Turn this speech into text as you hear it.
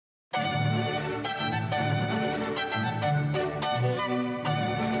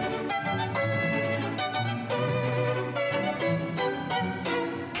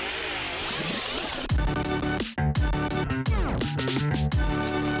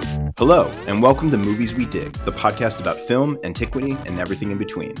Hello, and welcome to Movies We Dig, the podcast about film, antiquity, and everything in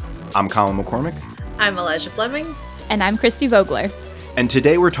between. I'm Colin McCormick. I'm Elijah Fleming. And I'm Christy Vogler. And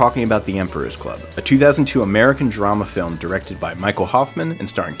today we're talking about The Emperor's Club, a 2002 American drama film directed by Michael Hoffman and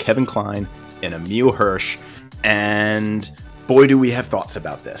starring Kevin Kline and Emile Hirsch. And boy, do we have thoughts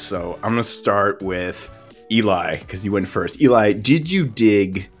about this. So I'm going to start with Eli, because you went first. Eli, did you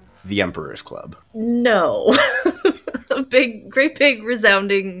dig The Emperor's Club? No. Great big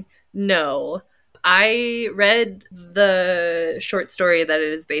resounding no. I read the short story that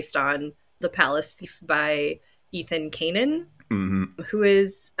it is based on, The Palace Thief by Ethan Kanan, who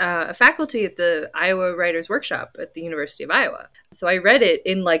is a faculty at the Iowa Writers Workshop at the University of Iowa. So I read it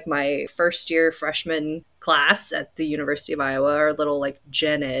in my first year freshman class at the University of Iowa, our little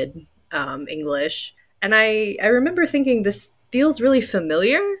gen ed English. And I remember thinking, this feels really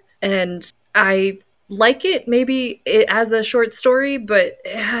familiar, and I like it maybe as a short story, but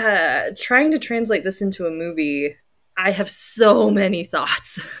trying to translate this into a movie, I have so many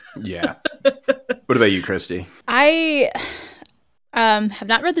thoughts. Yeah. What about you, Christy? I have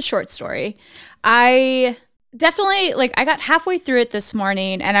not read the short story. I definitely, I got halfway through it this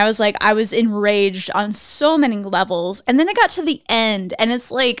morning, and I was enraged on so many levels. And then I got to the end, and it's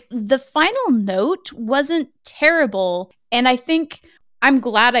the final note wasn't terrible. And I think I'm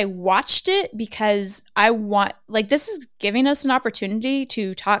glad I watched it, because I want, this is giving us an opportunity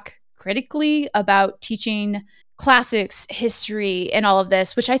to talk critically about teaching classics, history, and all of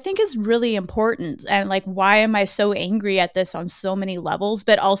this, which I think is really important. And why am I so angry at this on so many levels?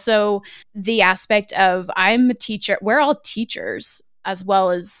 But also the aspect of, I'm a teacher. We're all teachers as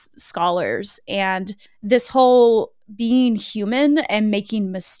well as scholars. And this whole being human and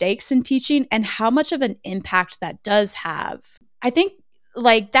making mistakes in teaching, and how much of an impact that does have. I think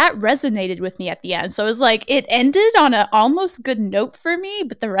that resonated with me at the end. So it was it ended on an almost good note for me,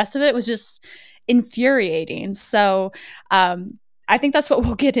 but the rest of it was just infuriating. So I think that's what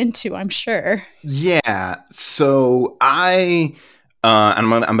we'll get into, I'm sure. Yeah. So I'm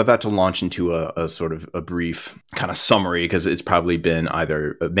about to launch into a sort of a brief kind of summary, because it's probably been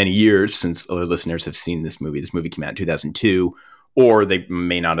either many years since other listeners have seen this movie. This movie came out in 2002, or they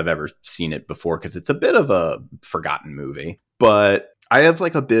may not have ever seen it before, because it's a bit of a forgotten movie. But I have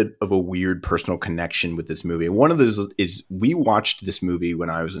a bit of a weird personal connection with this movie. One of those is we watched this movie when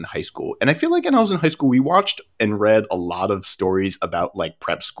I was in high school. And I feel like when I was in high school, we watched and read a lot of stories about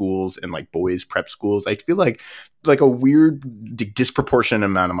prep schools and boys prep schools. I feel like a weird disproportionate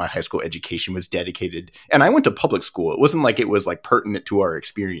amount of my high school education was dedicated. And I went to public school. It wasn't it was pertinent to our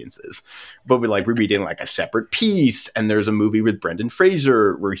experiences. But we're reading a separate piece. And there's a movie with Brendan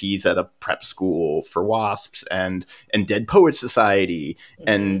Fraser where he's at a prep school for WASPs and Dead Poets Society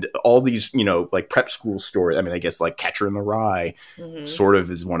and all these, prep school stories. I mean, I guess Catcher in the Rye sort of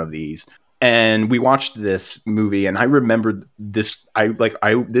is one of these. And we watched this movie, and I remembered this.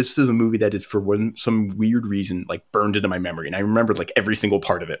 This is a movie that is, for some weird reason, burned into my memory. And I remembered every single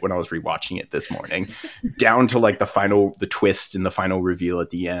part of it when I was rewatching it this morning, down to the twist and the final reveal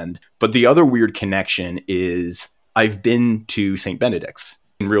at the end. But the other weird connection is I've been to St. Benedict's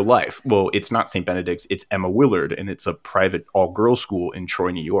in real life. Well, it's not St. Benedict's, it's Emma Willard, and it's a private all-girls school in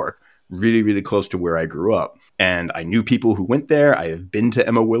Troy, New York. Really, really close to where I grew up. And I knew people who went there. I have been to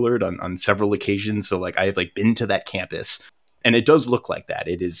Emma Willard on several occasions. So I have been to that campus, and it does look like that.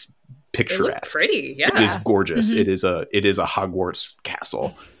 It is picturesque. It looks pretty. Yeah. It is gorgeous. Mm-hmm. It is a Hogwarts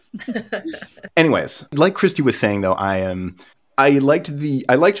castle. Anyways, like Christy was saying though, I liked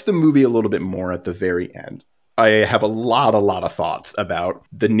the movie a little bit more at the very end. I have a lot of thoughts about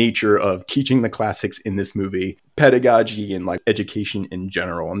the nature of teaching the classics in this movie, pedagogy, and education in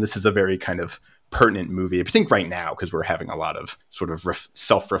general. And this is a very kind of pertinent movie, I think, right now, because we're having a lot of sort of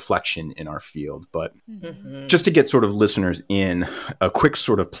self-reflection in our field. But just to get sort of listeners in, a quick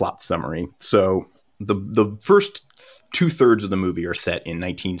sort of plot summary. So the first 2/3 of the movie are set in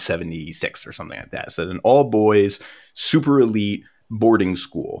 1976 or something like that. So an all boys, super elite boarding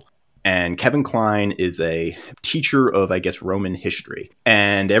school. And Kevin Kline is a teacher of, I guess, Roman history.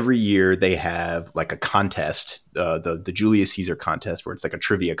 And every year they have a contest, the Julius Caesar contest, where it's a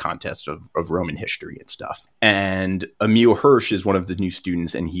trivia contest of Roman history and stuff. And Emile Hirsch is one of the new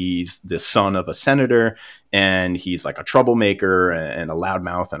students, and he's the son of a senator, and he's a troublemaker and a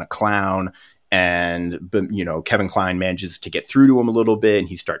loudmouth and a clown. But Kevin Kline manages to get through to him a little bit, and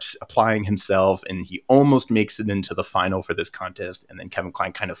he starts applying himself, and he almost makes it into the final for this contest. And then Kevin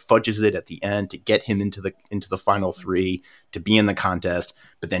Kline kind of fudges it at the end to get him into the final three to be in the contest.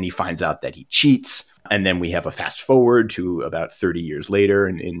 But then he finds out that he cheats. And then we have a fast forward to about 30 years later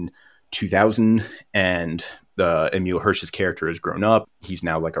in 2000, and Emil Hirsch's character has grown up. He's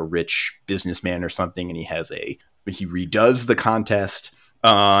now like a rich businessman or something, and he redoes the contest,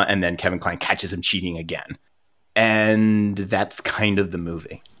 and then Kevin Kline catches him cheating again. And that's kind of the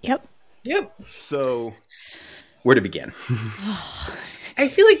movie. Yep. So, where to begin? I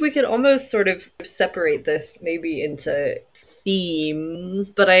feel like we could almost sort of separate this maybe into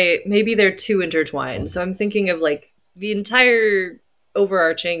themes, but maybe they're too intertwined. So I'm thinking of like the entire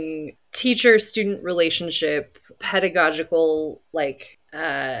overarching teacher-student relationship, pedagogical, like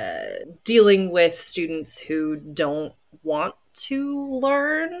dealing with students who don't want to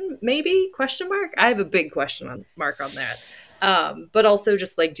learn, maybe? Question mark? I have a big question mark on that. But also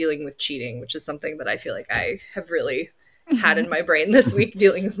just like dealing with cheating, which is something that I feel like I have really had in my brain this week,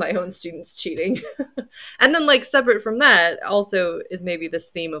 dealing with my own students cheating. And then like separate from that also is maybe this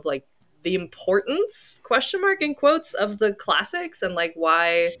theme of like the importance, question mark in quotes, of the classics, and like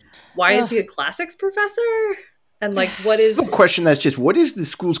why is he a classics professor? And like, what is a question that's just, what is the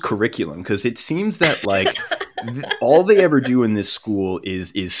school's curriculum? Because it seems that like all they ever do in this school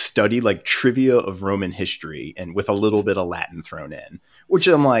is study like trivia of Roman history and with a little bit of Latin thrown in, which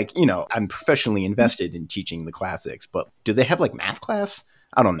I'm like, I'm professionally invested in teaching the classics, but do they have like math class?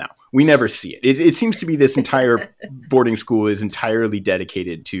 I don't know. We never see it. It seems to be this entire boarding school is entirely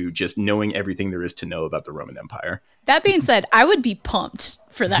dedicated to just knowing everything there is to know about the Roman Empire. That being said, I would be pumped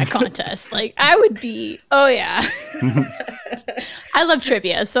for that contest. Like, I would be, oh yeah. I love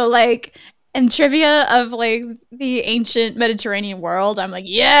trivia. So like, and trivia of like the ancient Mediterranean world, I'm like,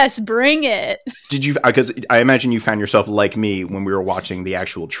 yes, bring it. Did you, because I imagine you found yourself like me when we were watching the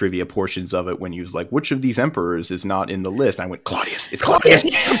actual trivia portions of it, when you was like, which of these emperors is not in the list? And I went, Claudius, it's Claudius.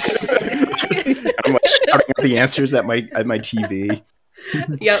 And I'm like shouting out the answers at my TV.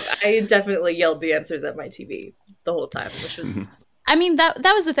 Yep, I definitely yelled the answers at my TV the whole time, which was... I mean, that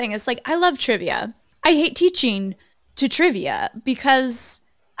was the thing. It's like, I love trivia. I hate teaching to trivia because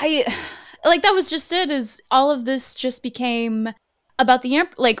like, that was just it, is all of this just became about the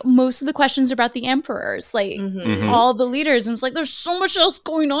like most of the questions are about the emperors, like all the leaders, and it's like there's so much else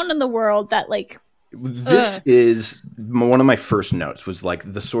going on in the world that like this is one of my first notes, was like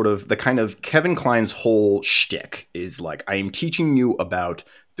the kind of Kevin Kline's whole shtick is like, I am teaching you about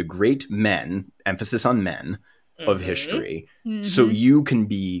the great men, emphasis on men, of history, so you can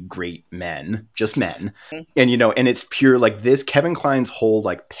be great men, just men. And and it's pure like this. Kevin Kline's whole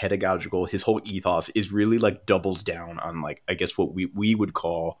like pedagogical, his whole ethos is really like doubles down on like, I guess what we would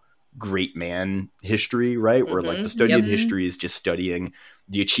call great man history, right? Where like the study of history is just studying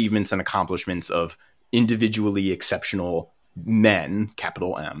the achievements and accomplishments of individually exceptional men,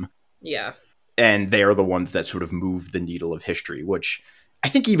 capital M. Yeah. And they are the ones that sort of move the needle of history, which I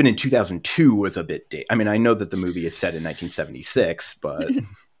think even in 2002 was a bit I mean, I know that the movie is set in 1976, but...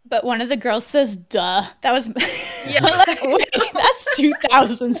 But one of the girls says, duh. That was... Yeah. Like, wait, that's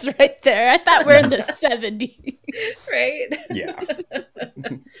 2000s right there. I thought we're in the 70s. Right? Yeah.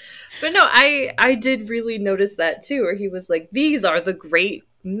 But no, I did really notice that too, where he was like, these are the great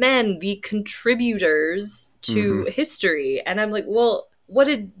men, the contributors to history. And I'm like, well... what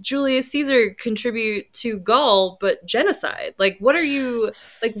did Julius Caesar contribute to Gaul but genocide? Like, what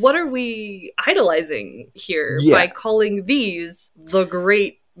are we idolizing here by calling these the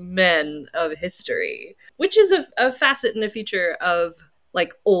great men of history? Which is a facet and a feature of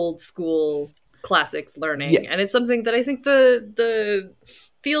like old school classics learning. Yeah. And it's something that I think the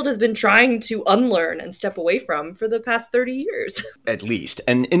field has been trying to unlearn and step away from for the past 30 years. At least.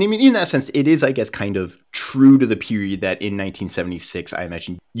 And I mean, in that sense, it is, I guess, kind of true to the period that in 1976, I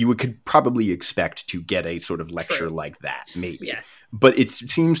imagine you could probably expect to get a sort of lecture like that, maybe. Yes. But it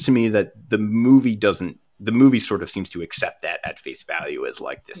seems to me that the movie sort of seems to accept that at face value as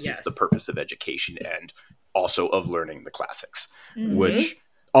like, this is the purpose of education and also of learning the classics, which...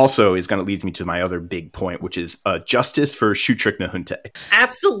 also is going to lead me to my other big point, which is justice for Shutruk Nahunte.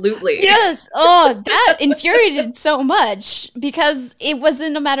 Absolutely. Yes. Oh, that infuriated so much because it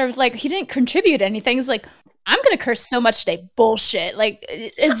wasn't a matter of like, he didn't contribute anything. It's like, I'm going to curse so much today. Bullshit. Like,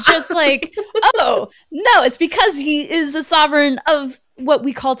 it's just like, oh, no, it's because he is a sovereign of what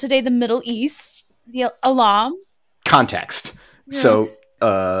we call today the Middle East, the Elam. Context. Yeah. So...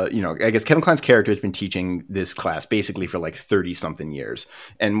 I guess Kevin Kline's character has been teaching this class basically for like 30 something years.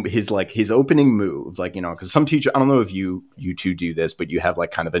 And his opening move, like, because some teacher, I don't know if you two do this, but you have like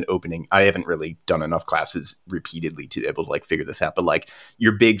kind of an opening. I haven't really done enough classes repeatedly to be able to like figure this out, but like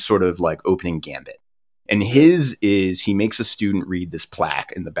your big sort of like opening gambit. And his is he makes a student read this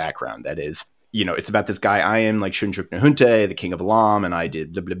plaque in the background that is, it's about this guy, I am like Shunchuk Nahunte, the king of Elam, and I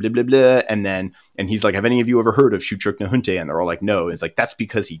did blah, blah, blah, blah, blah. And he's like, have any of you ever heard of Shunchuk Nahunte? And they're all like, no. It's like, that's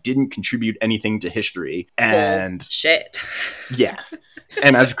because he didn't contribute anything to history. And shit. Yes.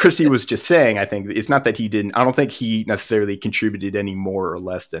 And as Christy was just saying, I think it's not that I don't think he necessarily contributed any more or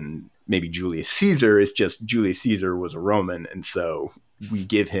less than maybe Julius Caesar. It's just Julius Caesar was a Roman. And so we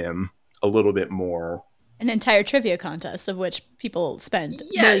give him a little bit more. An entire trivia contest of which people spend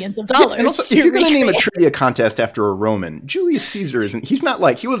millions of dollars. And also, if you're going to name a trivia contest after a Roman, Julius Caesar he wasn't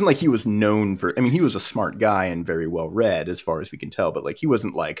like he was known for, I mean, he was a smart guy and very well read as far as we can tell, but like he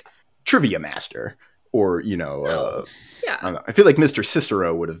wasn't like trivia master or, I don't know. I feel like Mr.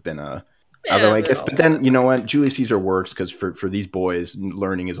 Cicero would have been although I guess, but then you know what? Julius Caesar works because for these boys,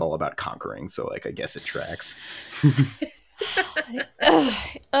 learning is all about conquering. So like, I guess it tracks.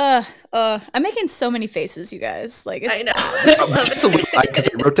 I'm making so many faces, you guys. Like, it's I know. Just a little, because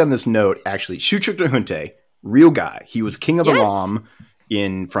I wrote down this note. Actually, Shunchuk Nahunte, real guy. He was king of Elam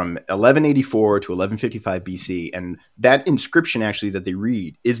from 1184 to 1155 BC, and that inscription actually that they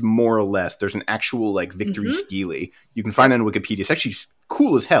read is more or less. There's an actual like victory stele. You can find it on Wikipedia. It's actually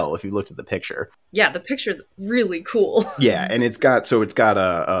cool as hell if you looked at the picture. Yeah, the picture's really cool. Yeah, and it's got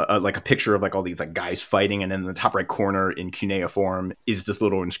a like a picture of like all these like guys fighting, and then in the top right corner in cuneiform is this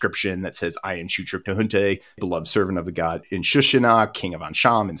little inscription that says, "I am Shunchuk Nahunte, beloved servant of the god in Shushana, king of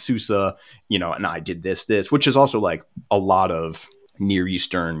Ansham and Susa, and I did this," which is also like a lot of Near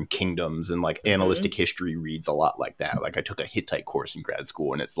Eastern kingdoms, and like analytic history reads a lot like that. Like I took a Hittite course in grad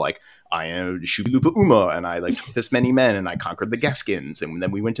school, and it's like, I am Shulupa Uma, and I like took this many men, and I conquered the Gaskins, and then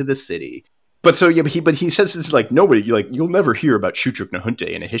we went to this city. But so yeah, but he says it's like nobody, like you'll never hear about Shunchuk Nahunte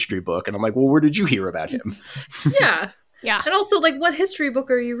in a history book, and I'm like, well, where did you hear about him? Yeah. Yeah. And also, like, what history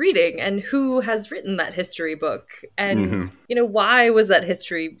book are you reading, and who has written that history book? And, why was that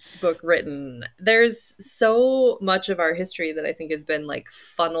history book written? There's so much of our history that I think has been, like,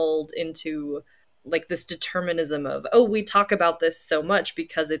 funneled into, like, this determinism of, oh, we talk about this so much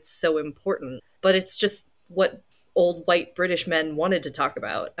because it's so important. But it's just what old white British men wanted to talk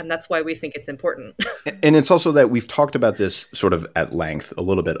about, and that's why we think it's important. And it's also that we've talked about this sort of at length a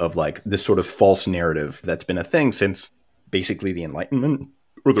little bit of, like, this sort of false narrative that's been a thing since basically the Enlightenment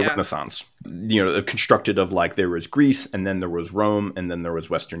or the Renaissance, constructed of like there was Greece and then there was Rome and then there was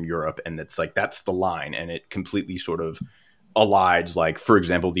Western Europe. And it's like, that's the line. And it completely sort of elides, like, for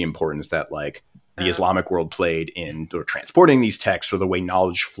example, the importance that like the Islamic world played in sort of transporting these texts, or the way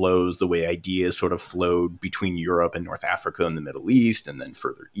knowledge flows, the way ideas sort of flowed between Europe and North Africa and the Middle East, and then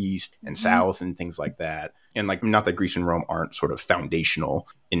further east and south and things like that. And like, not that Greece and Rome aren't sort of foundational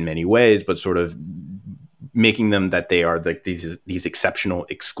in many ways, but sort of making them that they are like these exceptional,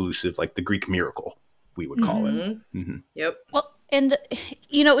 exclusive, like the Greek miracle, we would call it. Yep. Well, and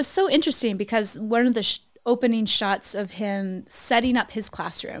it was so interesting because one of the opening shots of him setting up his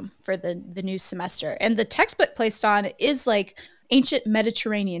classroom for the new semester, and the textbook placed on is like ancient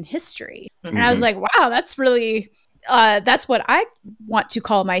Mediterranean history, and I was like, wow, that's really. That's what I want to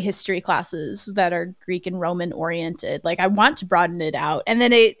call my history classes that are Greek and Roman oriented. Like I want to broaden it out. And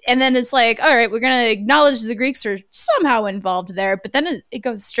then it's like, all right, we're going to acknowledge the Greeks are somehow involved there. But then it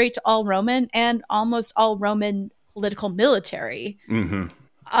goes straight to all Roman and almost all Roman political military. And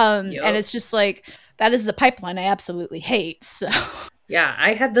it's just like, that is the pipeline I absolutely hate. So. Yeah,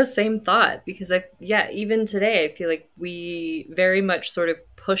 I had the same thought because even today, I feel like we very much sort of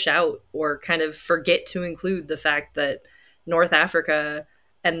push out or kind of forget to include the fact that North Africa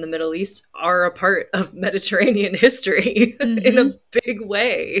and the Middle East are a part of Mediterranean history in a big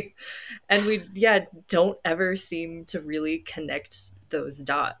way. And we, don't ever seem to really connect those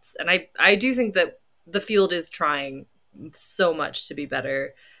dots. And I do think that the field is trying so much to be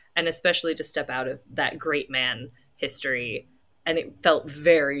better, and especially to step out of that great man history. And it felt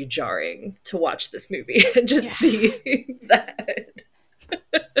very jarring to watch this movie and just see that.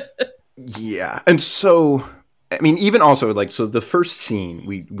 Yeah. And so, I mean, even also, like, so the first scene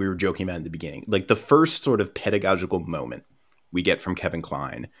we were joking about in the beginning, like the first sort of pedagogical moment we get from Kevin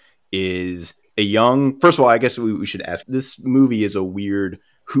Kline is a young, first of all, I guess we should ask, this movie is a weird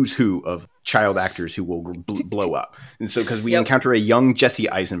who's who of child actors who will blow up. And so, because we encounter a young Jesse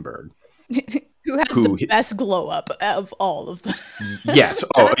Eisenberg. Who has the best glow up of all of them. Yes.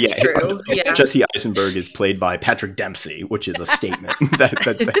 Oh, yeah. True. Yeah. Jesse Eisenberg is played by Patrick Dempsey, which is a statement.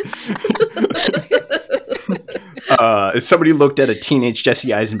 If somebody looked at a teenage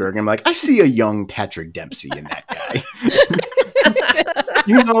Jesse Eisenberg, I'm like, I see a young Patrick Dempsey in that guy.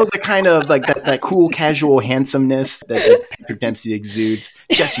 You know, the kind of like that cool, casual handsomeness that Patrick Dempsey exudes.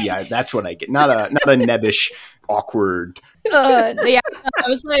 Jesse, that's what I get. Not a nebbish, awkward. Yeah, I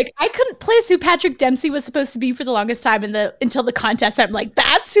was like, I couldn't place who Patrick Dempsey was supposed to be for the longest time until the contest. I'm like,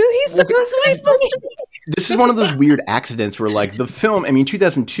 that's who he's supposed to be. This is one of those weird accidents where, like, the film, I mean,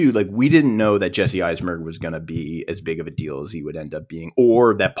 2002, like, we didn't know that Jesse Eisenberg was going to be as big of a deal as he would end up being,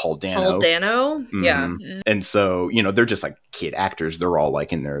 or that Paul Dano. Mm-hmm. Yeah. And so, you know, they're just like kid actors. They're all like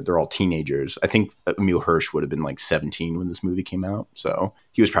they're all teenagers. I think Emile Hirsch would have been like 17 when this movie came out. So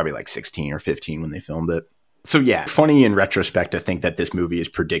he was probably like 16 or 15 when they filmed it. So yeah, funny in retrospect to think that this movie is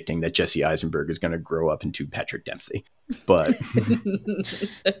predicting that Jesse Eisenberg is going to grow up into Patrick Dempsey. But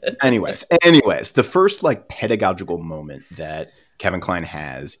anyways, the first like pedagogical moment that Kevin Kline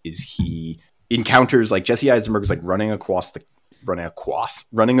has is he encounters like Jesse Eisenberg is like running across the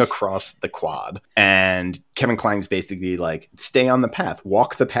quad, and Kevin Kline's basically like, stay on the path,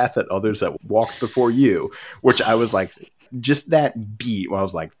 walk the path that others that walked before you, which I was like, just that beat where I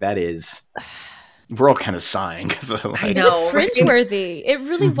was like, that is... We're all kind of sighing. Like, I know. It was cringeworthy. It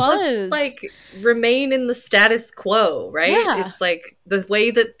really was. Let's like remain in the status quo, right? Yeah. It's like the way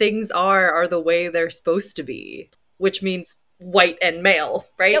that things are the way they're supposed to be, which means white and male,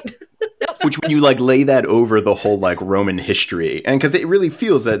 right? Yep. Which when you like lay that over the whole like Roman history, and because it really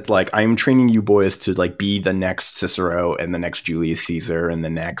feels that like I'm training you boys to like be the next Cicero and the next Julius Caesar and the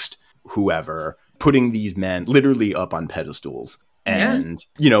next whoever, putting these men literally up on pedestals. And,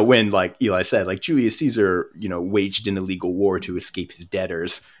 you know, when, like Eli said, like Julius Caesar, you know, waged an illegal war to escape his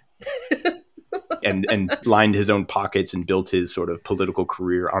debtors and lined his own pockets and built his sort of political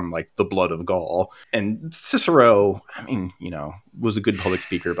career on like the blood of Gaul. And Cicero, I mean, you know, was a good public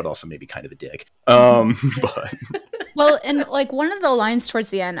speaker, but also maybe kind of a dick. But well, and like one of the lines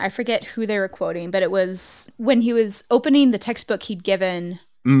towards the end, I forget who they were quoting, but it was when he was opening the textbook he'd given.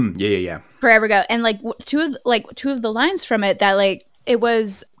 Yeah. Forever ago. And like two of the lines from it that like it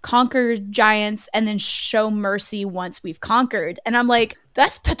was conquer giants and then show mercy once we've conquered. And I'm like,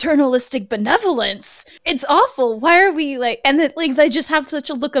 that's paternalistic benevolence. It's awful. Why are we like, and then like they just have such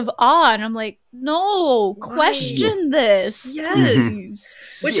a look of awe. And I'm like, no, question this. Yes.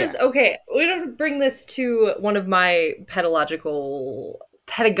 Which is okay. We're going to bring this to one of my pedagogical.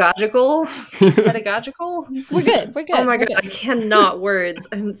 We're good. Oh my god, I cannot words.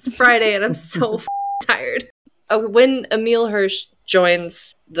 It's Friday and I'm so tired. Okay, when Emile Hirsch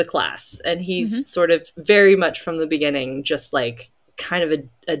joins the class and he's sort of very much from the beginning just like kind of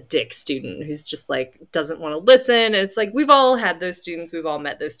a dick student who's just like doesn't want to listen, and it's like we've all had those students, we've all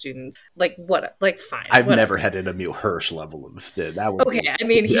met those students, like what, like fine, I've never had an Emile Hirsch level of the student. That would okay, I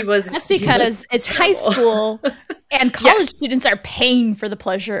mean he was, that's because it's high school and college students are paying for the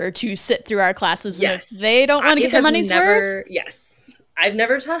pleasure to sit through our classes. Yes, and if they don't want to get their money's worth. Yes, I've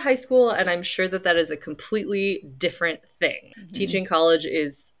never taught high school, and I'm sure that is a completely different thing. Teaching college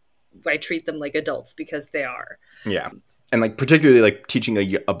is, I treat them like adults because they are. Yeah. And like particularly like teaching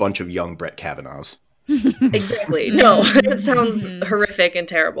a bunch of young Brett Kavanaughs. Exactly. No, it sounds horrific and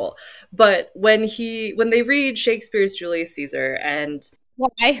terrible. But when they read Shakespeare's Julius Caesar and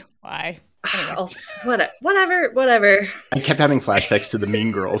why? Whatever. I kept having flashbacks to the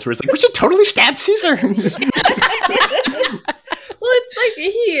Mean Girls where it's like, we should totally stab Caesar. Well, it's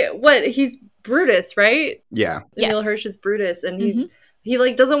like he's Brutus, right? Yeah. Emile Hirsch is Brutus, and he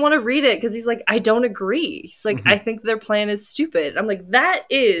like doesn't want to read it because he's like, I don't agree. He's like, I think their plan is stupid. I'm like, that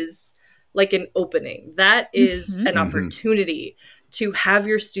is like an opening. That is an opportunity to have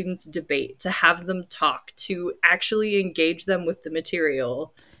your students debate, to have them talk, to actually engage them with the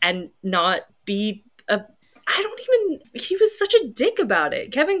material and not be he was such a dick about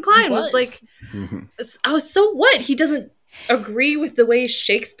it. Kevin Kline was like, oh, so what? He doesn't agree with the way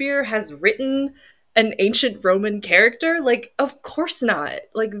Shakespeare has written an ancient Roman character? Like, of course not.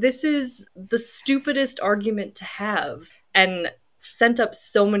 Like, this is the stupidest argument to have, and sent up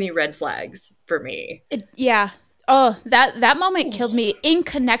so many red flags for me. Oh, that moment killed me in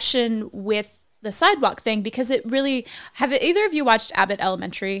connection with the sidewalk thing, because it really, have either of you watched Abbott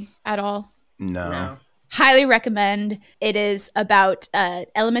Elementary at all? No. Highly recommend. It is about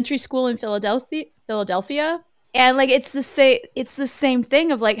elementary school in Philadelphia. And like it's the same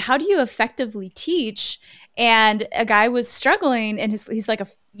thing of like, how do you effectively teach? And a guy was struggling, and he's like a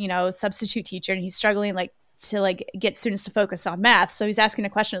substitute teacher, and he's struggling like to like get students to focus on math. So he's asking a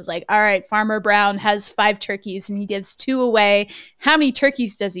question. It's like, all right, Farmer Brown has 5 turkeys and he gives 2 away. How many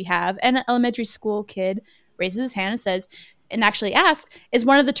turkeys does he have? And an elementary school kid raises his hand and says, and actually asks, is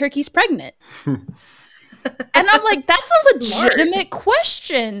one of the turkeys pregnant? And I'm like, that's a Smart. legitimate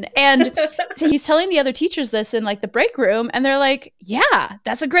question. And so he's telling the other teachers this in like the break room, and they're like, yeah,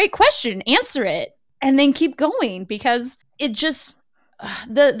 that's a great question. Answer it. And then keep going, because it just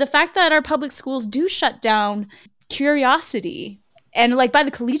the fact that our public schools do shut down curiosity. And like by the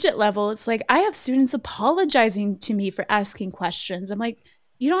collegiate level, it's like I have students apologizing to me for asking questions. I'm like,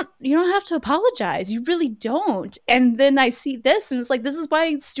 you don't have to apologize. You really don't. And then I see this and it's like, this is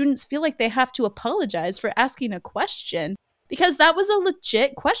why students feel like they have to apologize for asking a question, because that was a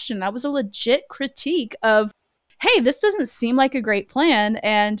legit question. That was a legit critique of, hey, this doesn't seem like a great plan.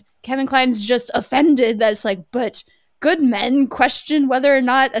 And Kevin Kline's just offended that it's like, but good men question whether or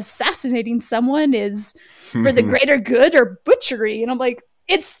not assassinating someone is for the greater good or butchery. And I'm like,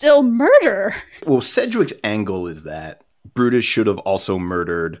 it's still murder. Well, Sedgwick's angle is that Brutus should have also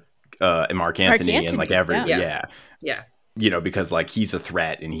murdered Mark Antony and like every yeah. you know, because like he's a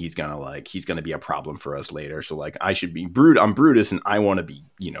threat and he's gonna be a problem for us later. So like I should be I'm Brutus and I want to be,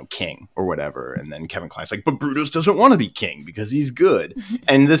 you know, king or whatever. And then Kevin Kline's like, but Brutus doesn't want to be king because he's good.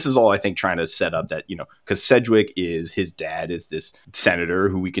 And this is all I think trying to set up that, you know, because Sedgwick his dad is this senator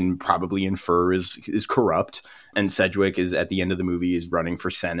who we can probably infer is corrupt. And Sedgwick is at the end of the movie is running for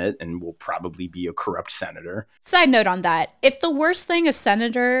Senate and will probably be a corrupt senator. Side note on that. If the worst thing a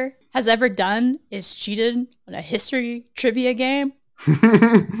senator has ever done is cheated on a history trivia game. Yeah,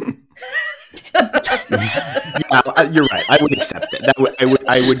 you're right. I would accept it.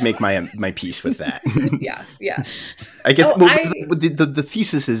 I would make my peace with that. Yeah. I guess the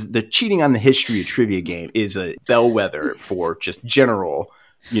thesis is that cheating on the history of trivia game is a bellwether for just general,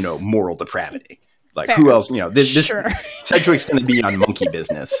 you know, moral depravity. Like Fair. Who else? You know, this Sure. Sedgwick's going to be on monkey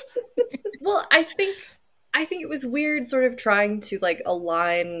business. Well, I think it was weird sort of trying to like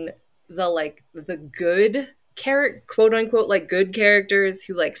align the good quote unquote like good characters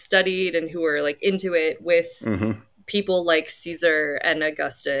who like studied and who were like into it with people like Caesar and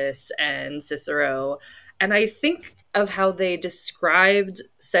Augustus and Cicero. And I think of how they described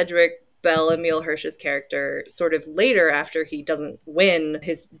Cedric Bell, Emile Hirsch's character, sort of later after he doesn't win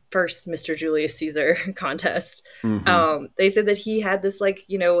his first Mr. Julius Caesar contest. They said that he had this like,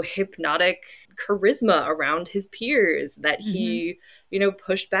 you know, hypnotic charisma around his peers, that he, you know,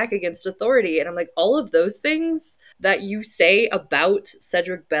 pushed back against authority. And I'm like, all of those things that you say about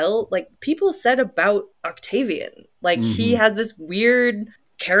Cedric Bell, like people said about Octavian. Like he had this weird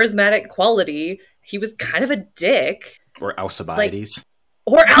charismatic quality. He was kind of a dick. Or Alcibiades.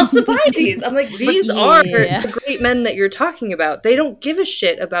 Or Alcibiades. I'm like, these are the great men that you're talking about. They don't give a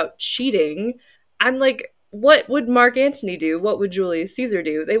shit about cheating. I'm like, what would Mark Antony do? What would Julius Caesar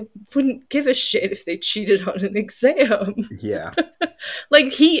do? They wouldn't give a shit if they cheated on an exam. Yeah.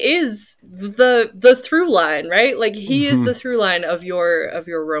 Like he is the through line, right? Like he is the through line of your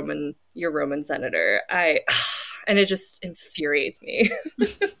Roman senator. And it just infuriates me.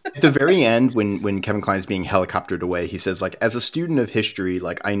 At the very end, when Kevin Kline is being helicoptered away, he says, like, as a student of history,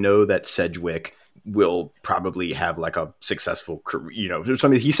 like, I know that Sedgwick will probably have, like, a successful career, you know,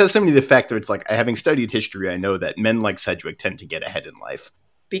 something. He says something to the effect that it's like, having studied history, I know that men like Sedgwick tend to get ahead in life.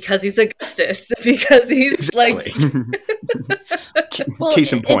 Because he's Augustus. Because he's exactly. Like...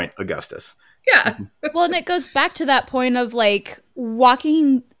 Case in point, Augustus. Yeah. Well, and it goes back to that point of, like,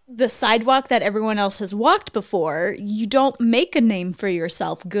 walking the sidewalk that everyone else has walked before. You don't make a name for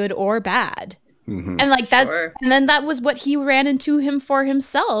yourself, good or bad. And like and then that was what he ran into him for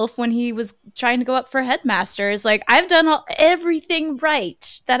himself when he was trying to go up for headmaster. Is like, I've done everything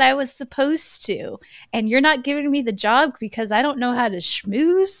right that I was supposed to, and you're not giving me the job because I don't know how to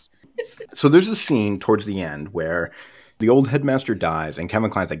schmooze. So there's a scene towards the end where the old headmaster dies and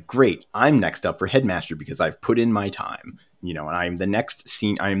Kevin Kline's like, great, I'm next up for headmaster because I've put in my time, you know, and I am the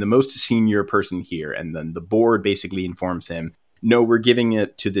most senior person here. And then the board basically informs him, no, we're giving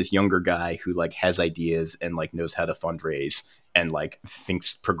it to this younger guy who like has ideas and like knows how to fundraise and like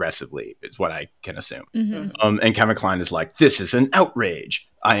thinks progressively is what I can assume. And Kevin Kline is like, this is an outrage.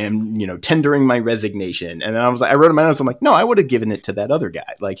 I am, you know, tendering my resignation. And then I wrote in my notes, I'm like, no, I would have given it to that other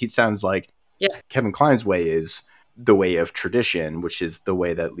guy. Like he sounds like Kevin Kline's way is the way of tradition, which is the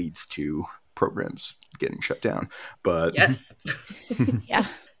way that leads to programs getting shut down. But yes.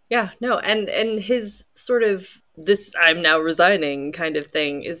 No, and his sort of this I'm now resigning kind of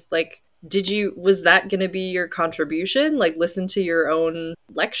thing is like, was that going to be your contribution? Like listen to your own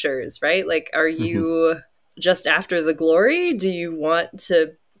lectures, right? Like, are you just after the glory? Do you want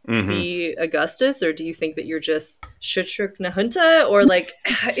to be Augustus, or do you think that you're just Shutruk Nahunta? Or like,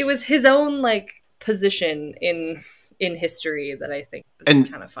 it was his own like position in history that I think is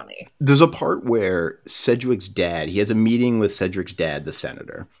kind of funny. There's a part where Sedgwick's dad, he has a meeting with Cedric's dad, the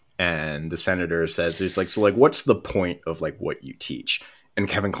senator, And the senator says, it's like, so like, what's the point of like what you teach? And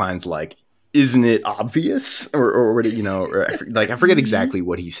Kevin Kline's like, isn't it obvious? Or what, you know, or I forget exactly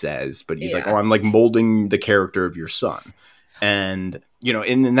what he says, but he's like, oh, I'm like molding the character of your son. And, you know,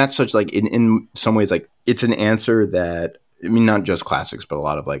 and that's such like, in some ways, like it's an answer that, I mean, not just classics, but a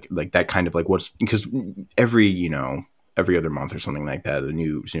lot of like that kind of like because every other month or something like that, the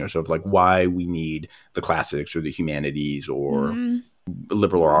news, you know, sort of like why we need the classics or the humanities or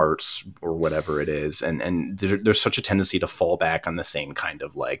liberal arts or whatever it is. And there's such a tendency to fall back on the same kind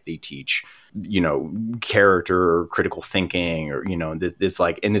of like they teach, you know, character or critical thinking or, you know, this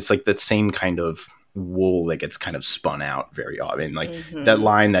like, and it's like the same kind of wool that gets kind of spun out very often. Like that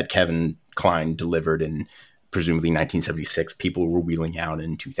line that Kevin Kline delivered in presumably 1976, people were wheeling out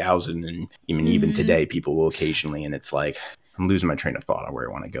in 2000, and even today, people will occasionally. And it's like I'm losing my train of thought on where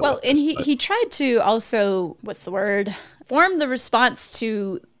I want to go. Well, and he tried to also form the response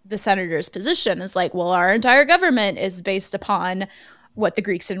to the senator's position. Is like, well, our entire government is based upon what the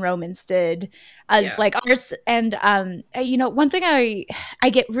Greeks and Romans did. It's like ours. And you know, one thing I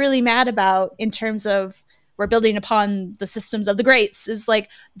get really mad about in terms of we're building upon the systems of the greats is like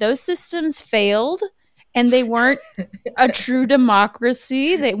those systems failed. And they weren't a true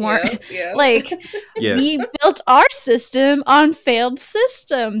democracy. They weren't we built our system on failed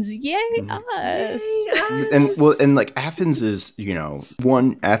systems. Yay us. And like Athens is, you know,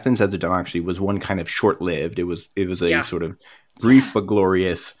 Athens as a democracy was one kind of short-lived. It was a sort of brief but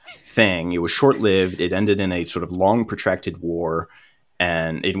glorious thing. It was short-lived. It ended in a sort of long protracted war,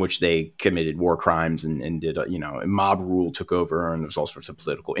 and in which they committed war crimes and did, you know, mob rule took over, and there was all sorts of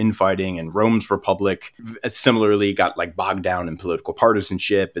political infighting. And Rome's Republic similarly got like bogged down in political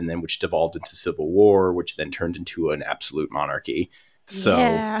partisanship, and then which devolved into civil war, which then turned into an absolute monarchy. So,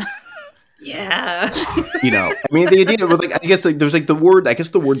 you know, I mean, the idea was like, I guess like there's like the word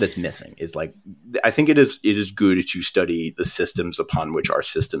that's missing is like, I think it is good to study the systems upon which our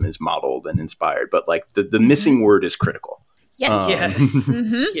system is modeled and inspired, but like the missing word is critical. Yes.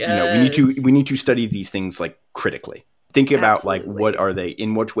 You know, we need to study these things like critically. Think about like what are they,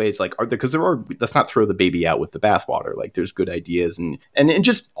 in which ways, like are there, because let's not throw the baby out with the bathwater. Like there's good ideas and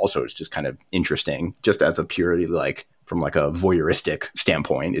just also it's just kind of interesting, just as a purely like from like a voyeuristic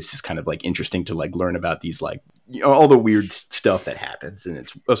standpoint. It's just kind of like interesting to like learn about these like, you know, all the weird stuff that happens, and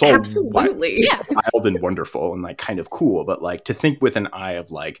it's all wild and wonderful and like kind of cool. But like to think with an eye of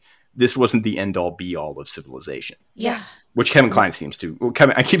like, this wasn't the end all be all of civilization. Yeah. Which Kevin Kline seems to. Well,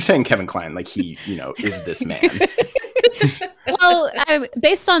 I keep saying Kevin Kline, like he, you know, is this man. Well,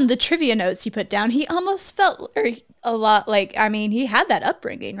 based on the trivia notes you put down, he almost felt a lot like, I mean, he had that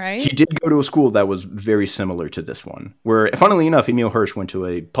upbringing, right? He did go to a school that was very similar to this one, where, funnily enough, Emil Hirsch went to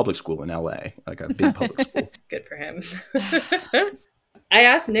a public school in LA, like a big public school. Good for him. I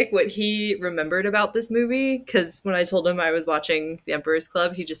asked Nick what he remembered about this movie, because when I told him I was watching The Emperor's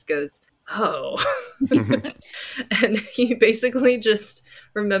Club, he just goes, oh. And he basically just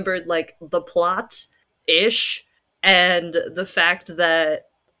remembered like the plot-ish and the fact that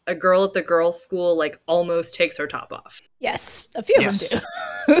a girl at the girls' school like almost takes her top off. Yes, a few of them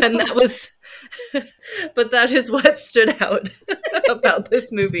do. And that was, but that is what stood out about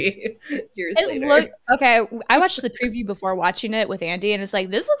this movie years later. Okay, I watched the preview before watching it with Andy, and it's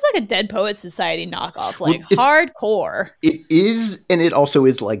like, this looks like a Dead Poets Society knockoff, like hardcore. It is, and it also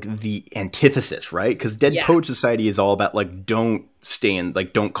is like the antithesis, right? Because Dead Poets Society is all about like, don't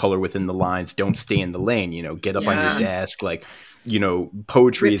color within the lines, don't stay in the lane, you know, get up on your desk, like, you know,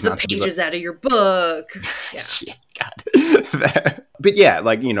 poetry is not the pages out of your book. Yeah. God. But yeah,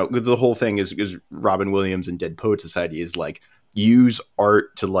 like, you know, the whole thing is Robin Williams and Dead Poets Society is like, use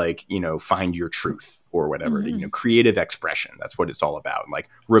art to like, you know, find your truth or whatever, you know, creative expression. That's what it's all about. Like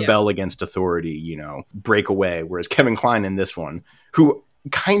rebel against authority, you know, break away. Whereas Kevin Kline in this one, who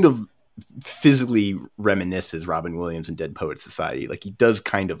kind of physically reminisces Robin Williams in Dead Poets Society. Like he does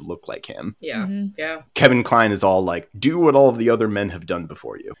kind of look like him. Yeah. Yeah. Kevin Kline is all like, do what all of the other men have done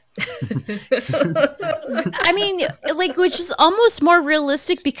before you. I mean, like, which is almost more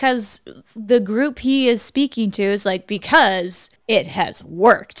realistic because the group he is speaking to is like, because it has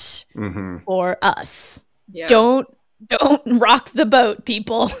worked for us. Yeah. Don't rock the boat,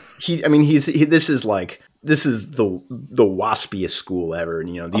 people. This is the waspiest school ever.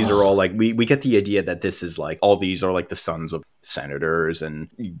 And, you know, these are all like, we get the idea that this is like, all these are like the sons of senators and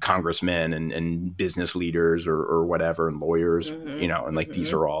congressmen and business leaders or whatever, and lawyers, you know, and like,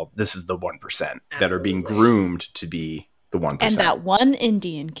 this is the 1% that are being groomed to be the 1%. And that one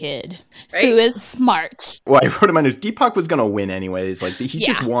Indian kid who is smart. Well, I wrote in my notes, Deepak was going to win anyways. Like he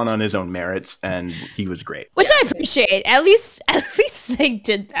just won on his own merits, and he was great. Which I appreciate. At least they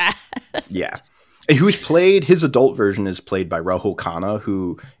did that. Yeah. And his adult version is played by Rahul Khanna,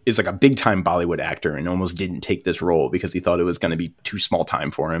 who is like a big time Bollywood actor and almost didn't take this role because he thought it was going to be too small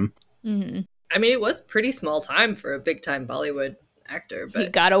time for him. Mm-hmm. I mean, it was pretty small time for a big time Bollywood actor, but He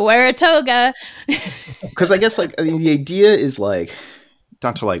gotta wear a toga. Because I guess like the idea is like,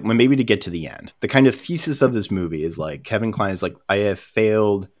 not to like, maybe to get to the end. The kind of thesis of this movie is like Kevin Kline is like, I have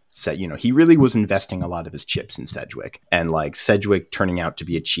failed. He really was investing a lot of his chips in Sedgwick, and like Sedgwick turning out to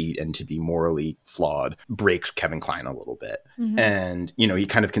be a cheat and to be morally flawed breaks Kevin Kline a little bit. Mm-hmm. And, he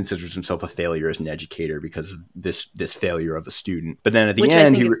kind of considers himself a failure as an educator because of this failure of a student. But then at the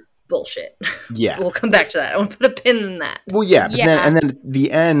end, is bullshit. Yeah. We'll come back to that. I want to put a pin in that. Well, yeah. But then at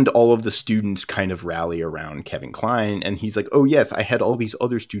the end, all of the students kind of rally around Kevin Kline. And he's like, oh, yes, I had all these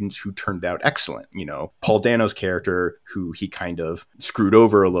other students who turned out excellent. Paul Dano's character, who he kind of screwed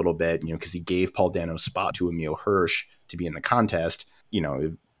over a little bit, because he gave Paul Dano's spot to Emil Hirsch to be in the contest,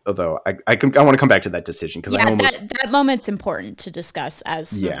 although I want to come back to that decision because that moment's important to discuss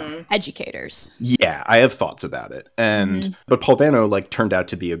as educators. Yeah, I have thoughts about it, but Paul Dano turned out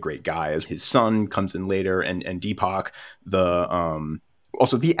to be a great guy. As his son comes in later, and Deepak,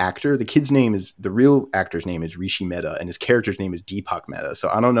 also the actor, the real actor's name is Rishi Mehta, and his character's name is Deepak Mehta. So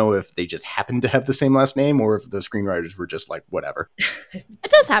I don't know if they just happened to have the same last name or if the screenwriters were just like whatever. It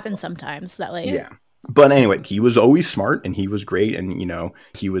does happen sometimes that yeah. But anyway, he was always smart and he was great. And,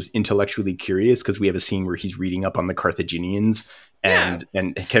 he was intellectually curious because we have a scene where he's reading up on the Carthaginians and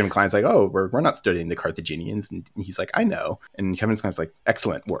Kevin Kline's like, oh, we're not studying the Carthaginians. And he's like, I know. And Kevin Kline's like,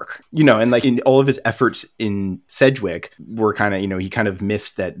 excellent work. And like in all of his efforts in Sedgwick were kind of, he kind of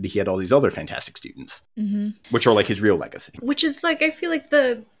missed that he had all these other fantastic students, which are like his real legacy. Which is like, I feel like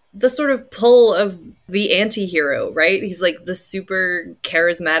the sort of pull of the anti-hero, right? He's like the super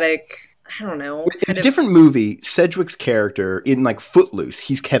charismatic, I don't know. In a different movie, Sedgwick's character in like Footloose,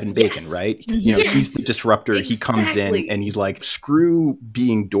 he's Kevin Bacon, right? He's the disruptor. Exactly. He comes in and he's like, screw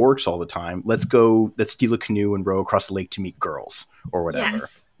being dorks all the time. Let's steal a canoe and row across the lake to meet girls or whatever.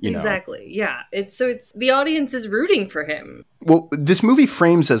 Yes, exactly. Yeah. It's the audience is rooting for him. Well, this movie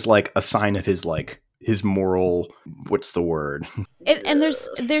frames as like a sign of his moral, what's the word? And there's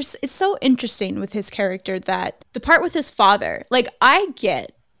it's so interesting with his character that the part with his father, like I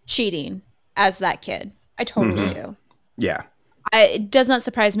get cheating as that kid. I totally do. Yeah. It does not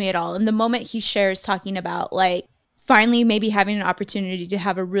surprise me at all. And the moment he shares talking about like finally maybe having an opportunity to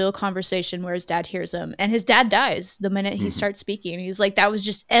have a real conversation where his dad hears him and his dad dies the minute he starts speaking. He's like, that was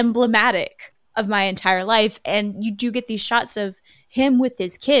just emblematic of my entire life. And you do get these shots of him with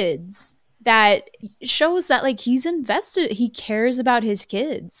his kids that shows that like he's invested, he cares about his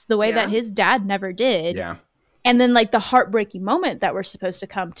kids the way that his dad never did. Yeah. And then like the heartbreaking moment that we're supposed to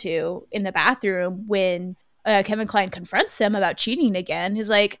come to in the bathroom when Kevin Kline confronts him about cheating again. He's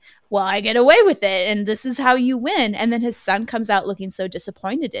like, well, I get away with it and this is how you win. And then his son comes out looking so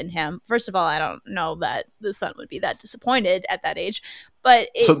disappointed in him. First of all, I don't know that the son would be that disappointed at that age. But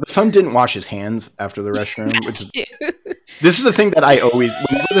so the son didn't wash his hands after the restroom. This is the thing that I always,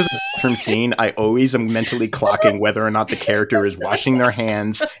 whenever there's a bathroom scene, I always am mentally clocking whether or not the character is washing their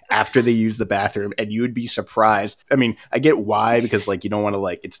hands after they use the bathroom. And you would be surprised. I mean, I get why, because like you don't want to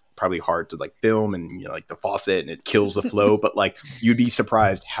like, it's probably hard to like film and like the faucet and it kills the flow. But like you'd be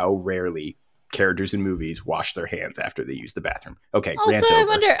surprised how rarely characters in movies wash their hands after they use the bathroom. Okay. Also,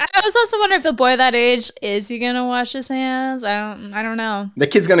 I was also wondering if a boy that age, is he gonna wash his hands? I don't know. The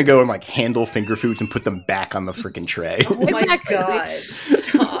kid's gonna go and like handle finger foods and put them back on the freaking tray. Oh my god!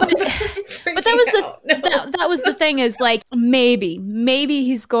 But that was the thing is like maybe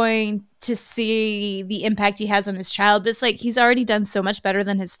he's going to see the impact he has on his child, but it's like he's already done so much better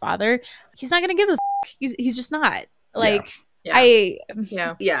than his father. He's not gonna give a. He's just not like. Yeah.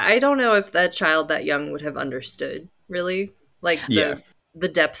 I don't know if that child that young would have understood really like the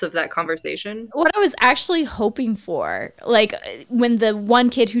depth of that conversation. What I was actually hoping for, like when the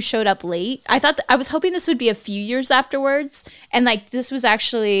one kid who showed up late, I was hoping this would be a few years afterwards, and like this was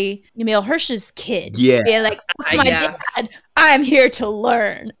actually Emil Hirsch's kid. Yeah, like my dad, I'm here to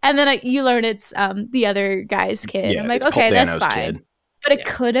learn, and then you learn it's the other guy's kid. Yeah, I'm like, okay, that's fine. Kid. But it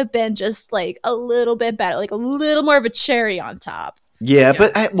could have been just like a little bit better, like a little more of a cherry on top. Yeah.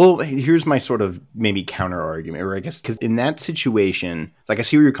 But here's my sort of maybe counter argument, or I guess because in that situation, like I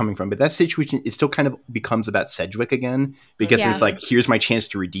see where you're coming from, but that situation, it still kind of becomes about Sedgwick again, because it's like, here's my chance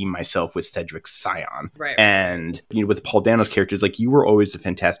to redeem myself with Sedgwick's scion. Right. And with Paul Dano's character, it's like, you were always a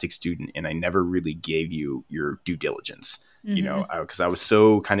fantastic student and I never really gave you your due diligence. you know, because I was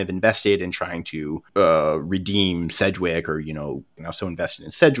so kind of invested in trying to redeem Sedgwick, or, you know, I was so invested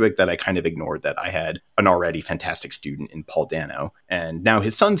in Sedgwick that I kind of ignored that I had an already fantastic student in Paul Dano. And now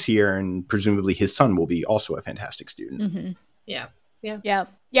his son's here, and presumably his son will be also a fantastic student. Yeah,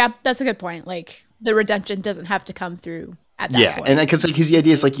 that's a good point. Like, the redemption doesn't have to come through at that point. And because like the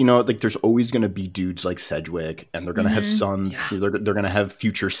idea is like, you know, like there's always going to be dudes like Sedgwick, and they're going to have sons. They're going to have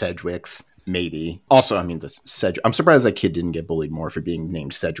future Sedgwicks, maybe. Also, I mean, I'm surprised that kid didn't get bullied more for being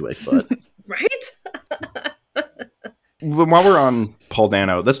named Sedgwick, but right. While we're on Paul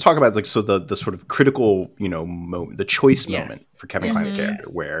Dano, let's talk about like the sort of critical, you know, moment, the choice moment for Kevin Kline's character,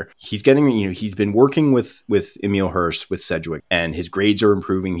 where he's getting, you know, he's been working with Emil Hirsch, with Sedgwick, and his grades are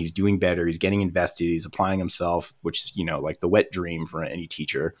improving. He's doing better. He's getting invested. He's applying himself, which is, you know, like the wet dream for any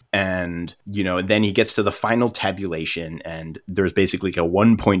teacher. And, you know, then he gets to the final tabulation, and there's basically a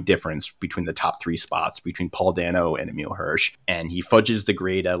 1 point difference between the top 3 spots between Paul Dano and Emil Hirsch, and he fudges the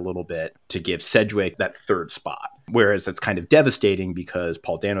grade a little bit to give Sedgwick that 3rd spot. Whereas that's kind of devastating because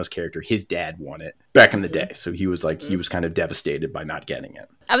Paul Dano's character, his dad won it back in the day. So he was like, he was kind of devastated by not getting it.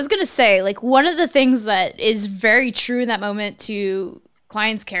 I was going to say, like, one of the things that is very true in that moment to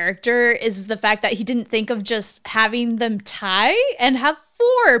Kline's character is the fact that he didn't think of just having them tie and have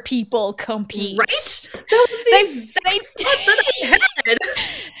 4 people compete. Right? That was the exact thought that I had.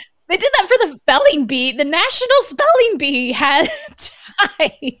 They did that for the spelling bee. The National Spelling Bee had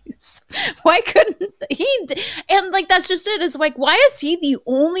ties. Why couldn't he? And like, that's just it. It's like, why is he the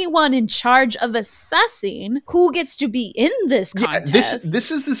only one in charge of assessing who gets to be in this contest?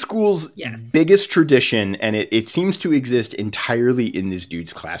 This is the school's biggest tradition, and it seems to exist entirely in this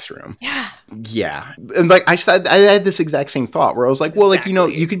dude's classroom. Yeah. And like, I had this exact same thought where I was like, well, like, you know,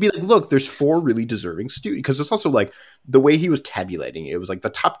 you could be like, look, there's 4 really deserving students, because it's also like the way he was tabulating it was like the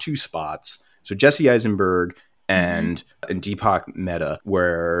top 2 spots. So Jesse Eisenberg and Deepak Mehta,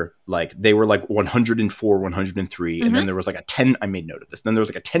 where like they were like 104, 103, and then there was like a 10. I made note of this. Then there was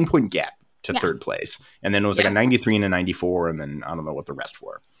like a 10-point gap to 3rd place, and then it was like a 93 and a 94, and then I don't know what the rest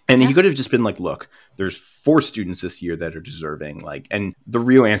were. And he could have just been like, look, there's 4 students this year that are deserving. Like, and the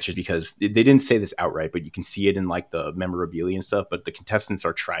real answer is because they didn't say this outright, but you can see it in like the memorabilia and stuff. But the contestants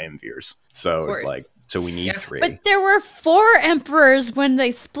are triumvirs, so it's like, so we need 3. But there were 4 emperors when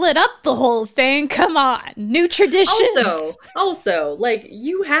they split up the whole thing. Come on, new traditions. Also, like,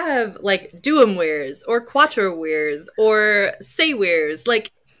 you have like duumvirs or quattrovirs or seivirs,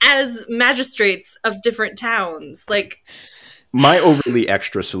 like, as magistrates of different towns, like. My overly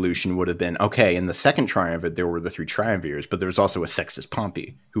extra solution would have been, okay, in the second triumvirate, there were the 3 triumvirs, but there was also a Sextus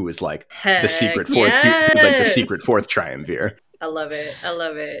Pompey, who was like the secret 4th. He was like the secret 4th triumvir. I love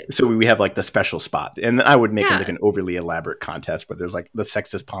it. So we have like the special spot, and I would make it like an overly elaborate contest, but there's like the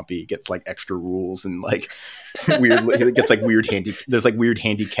Sextus Pompey gets like extra rules and like weird. It gets like weird There's like weird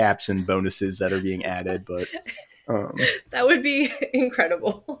handicaps and bonuses that are being added, but. That would be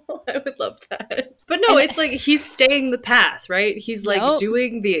incredible. I would love that. But no, it's like he's staying the path, right? He's like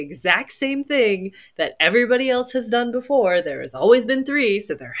doing the exact same thing that everybody else has done before. There has always been 3,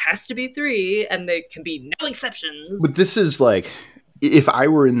 so there has to be 3, and there can be no exceptions. But this is like, if I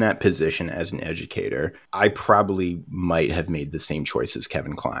were in that position as an educator, I probably might have made the same choice as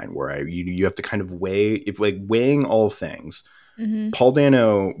Kevin Kline, where you have to kind of weighing all things. Paul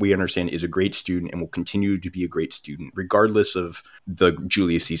Dano, we understand, is a great student and will continue to be a great student regardless of the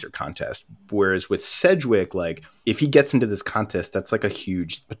Julius Caesar contest. Whereas with Sedgwick, like, if he gets into this contest, that's like a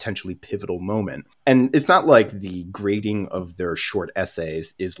huge, potentially pivotal moment. And it's not like the grading of their short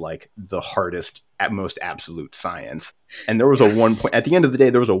essays is like the hardest, at most absolute science. And there was a 1 point, at the end of the day,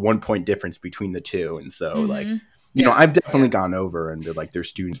 there was a 1 point difference between the 2. And so like, you know, I've definitely gone over and like their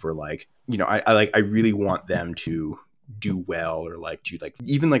students were like, you know, I really want them to do well, or like to like,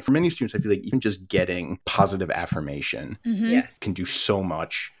 even like for many students, I feel like even just getting positive affirmation can do so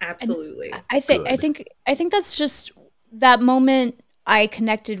much. Absolutely. I think that's just that moment I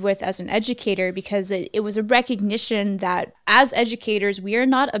connected with as an educator, because it was a recognition that as educators, we are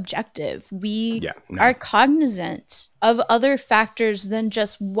not objective. We are cognizant of other factors than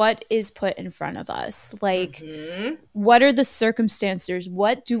just what is put in front of us. Like, what are the circumstances?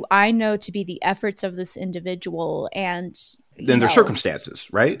 What do I know to be the efforts of this individual? And then their circumstances,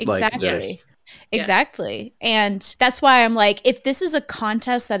 right? Exactly. Like, Exactly. And that's why I'm like, if this is a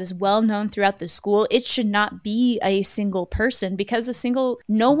contest that is well known throughout the school, it should not be a single person, because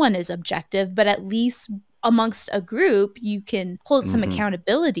no one is objective, but at least amongst a group, you can hold some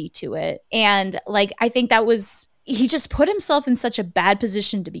accountability to it. And like, I think that was he just put himself in such a bad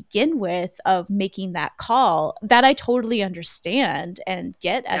position to begin with of making that call that I totally understand and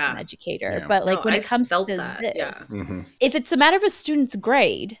get as an educator. Yeah. But like No, when it I've comes felt to that, this, yeah. Mhm. if it's a matter of a student's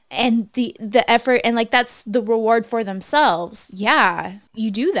grade and the effort and like that's the reward for themselves, yeah,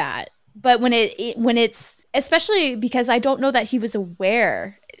 you do that. But when when it's, especially because I don't know that he was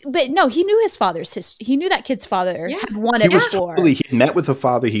aware, but no, he knew his father's history. He knew that kid's father Yeah. had won He it was before. totally, he met with the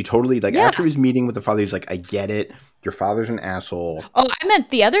father. He totally, like, Yeah. after his meeting with the father, he's like, I get it. Your father's an asshole. Oh, I meant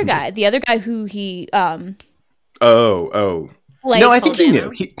the other guy who he Oh. like No, I think he Aldana. knew.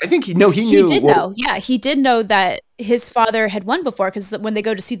 He knew. he did know. Yeah, he did know that his father had won before, because when they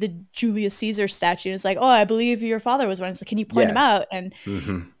go to see the Julius Caesar statue, it's like, oh, I believe your father was one. It's like, can you point him out? And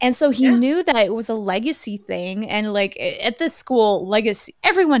and so he knew that it was a legacy thing, and like at this school, legacy,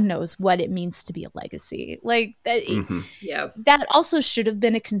 everyone knows what it means to be a legacy. Like that, Yeah. that also should have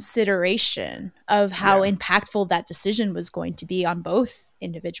been a consideration of how impactful that decision was going to be on both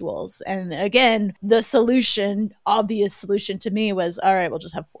individuals. And again, the obvious solution to me was, all right, we'll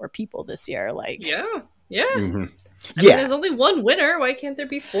just have 4 people this year. Like, Yeah. Yeah. I mean, there's only one winner. Why can't there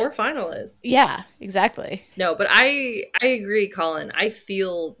be 4 finalists? Yeah, exactly. No, but I agree, Colin. I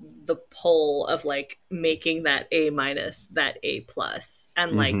feel the pull of like making that A-, that A+,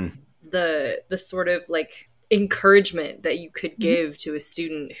 and like the sort of like encouragement that you could give to a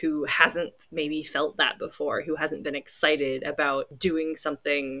student who hasn't maybe felt that before, who hasn't been excited about doing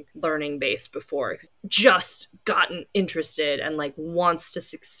something learning based before, who's just gotten interested and like wants to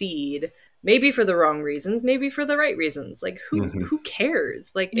succeed, maybe for the wrong reasons, maybe for the right reasons. Like who cares?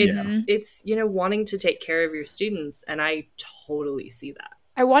 Like it's wanting to take care of your students, and I totally see that.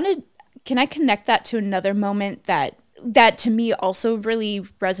 Can I connect that to another moment that to me also really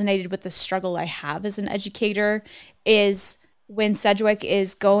resonated with the struggle I have as an educator, is when Sedgwick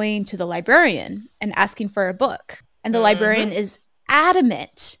is going to the librarian and asking for a book. And the librarian is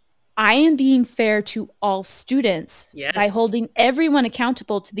adamant, I am being fair to all students by holding everyone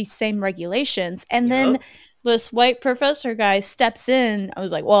accountable to these same regulations. And then this white professor guy steps in. I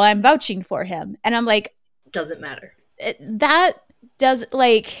was like, well, I'm vouching for him. And I'm like, doesn't matter. That does,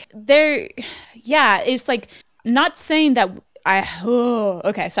 like, there, it's like, not saying that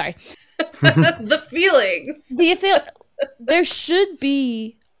okay, sorry. The feelings. There should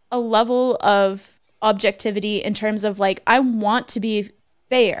be a level of objectivity in terms of like, I want to be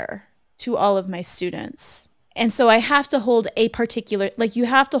fair to all of my students. And so I have to hold a particular, like, you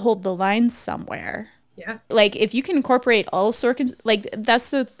have to hold the line somewhere. Yeah. Like, if you can incorporate all like,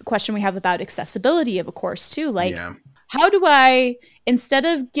 that's the question we have about accessibility of a course too. Like, how do I, instead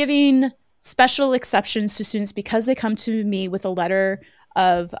of giving special exceptions to students because they come to me with a letter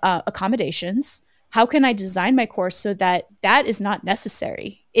of accommodations, how can I design my course so that that is not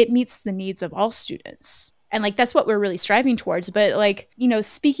necessary? It meets the needs of all students. And like, that's what we're really striving towards. But like,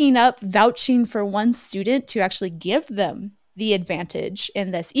 speaking up, vouching for one student to actually give them the advantage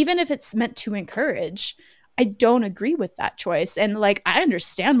in this, even if it's meant to encourage, I don't agree with that choice. And like, I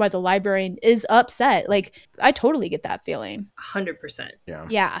understand why the librarian is upset. Like, I totally get that feeling. 100%.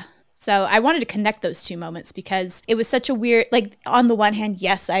 Yeah. So I wanted to connect those two moments because it was such a weird, like, on the one hand,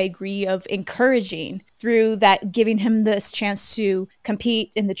 yes, I agree of encouraging through that, giving him this chance to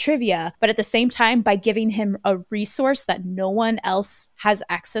compete in the trivia, but at the same time, by giving him a resource that no one else has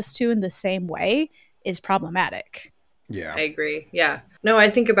access to in the same way is problematic. Yeah. I agree. Yeah. No, I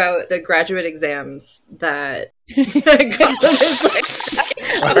think about the graduate exams that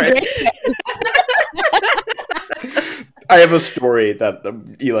I have a story that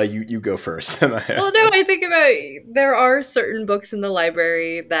Eli, you go first. Well, no, I think about, there are certain books in the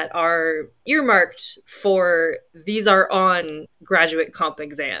library that are earmarked for, these are on graduate comp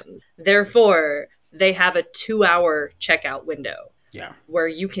exams. Therefore, they have a 2-hour checkout window. Yeah. Where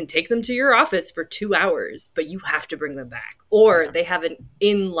you can take them to your office for 2 hours, but you have to bring them back. Or they have an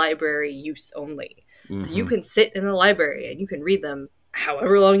in-library use only. So you can sit in the library and you can read them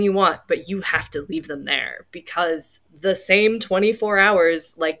however long you want, but you have to leave them there, because the same 24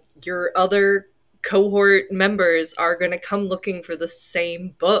 hours, like, your other cohort members are going to come looking for the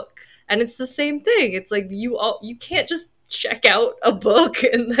same book. And it's the same thing. It's like, you can't just check out a book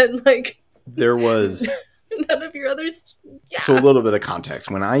and then, like, there was none of your others. So a little bit of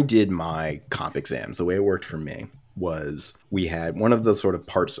context. When I did my comp exams, the way it worked for me was, we had one of the sort of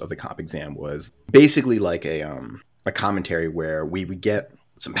parts of the comp exam was basically like a commentary where we would get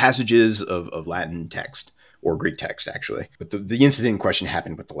some passages of Latin text. or Greek text actually. But the incident in question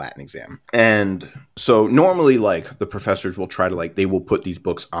happened with the Latin exam. And so normally like the professors will try to like, they will put these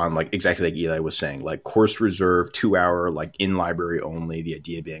books on like exactly like Eli was saying, like course reserve, 2 hour, like in library only. The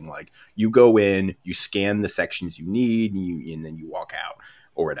idea being like you go in, you scan the sections you need and then you walk out.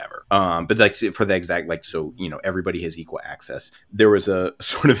 Or whatever. But like for the exact, like, so, you know, everybody has equal access. There was a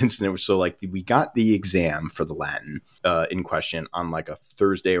sort of incident where, so like we got the exam for the Latin in question on like a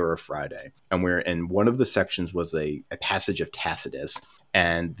Thursday or a Friday. And one of the sections was a passage of Tacitus.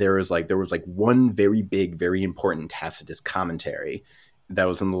 And there was like one very big, very important Tacitus commentary that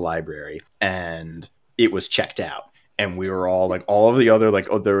was in the library, and it was checked out. And we were all like, all of the other, like,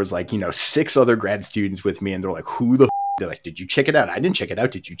 there was like, you know, 6 other grad students with me, and they're like, who the they're like, did you check it out? I didn't check it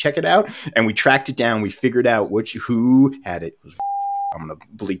out. Did you check it out? And we tracked it down. We figured out who had it. It was I'm gonna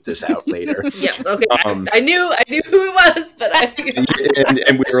bleep this out later. Yeah, okay. I knew who it was, but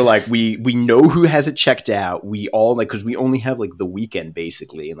and we were like, we know who has it checked out. We all like, because we only have like the weekend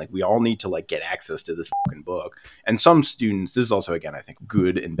basically, and like we all need to like get access to this fucking book. And some students, this is also again, I think,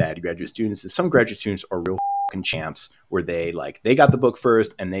 good and bad graduate students. Is some graduate students are real fucking champs, where they got the book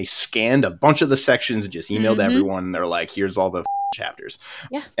first and they scanned a bunch of the sections and just emailed everyone. And they're like, here's all the chapters.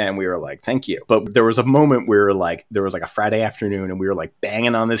 Yeah. And we were like, thank you. But there was a moment where like there was like a Friday afternoon and we were like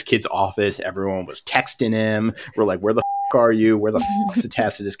banging on this kid's office. Everyone was texting him. We're like, where the are you? Where the fuck's the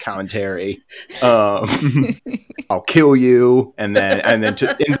Tacitus commentary? I'll kill you. And then in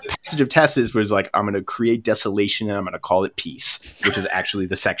the passage of Tacitus was like, I'm going to create desolation and I'm going to call it peace, which is actually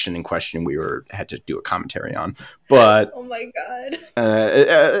the section in question we had to do a commentary on. But oh my god,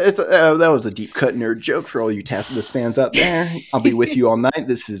 that was a deep cut nerd joke for all you Tacitus fans out there. I'll be with you all night.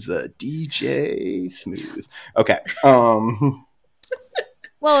 This is DJ Smooth. Okay.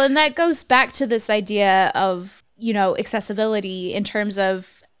 Well, and that goes back to this idea of, you know, accessibility in terms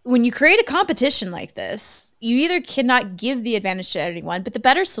of when you create a competition like this, you either cannot give the advantage to anyone, but the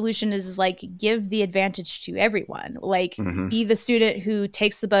better solution is like give the advantage to everyone. Like be the student who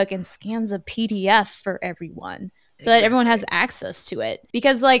takes the book and scans a PDF for everyone so that everyone has access to it.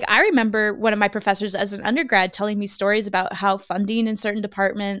 Because like I remember one of my professors as an undergrad telling me stories about how funding in certain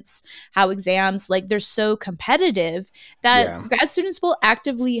departments, how exams, like they're so competitive that grad students will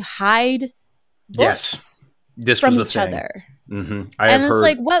actively hide books. Yes. This from was each thing. other. And it's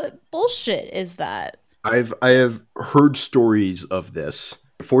like, what bullshit is that? I have heard stories of this.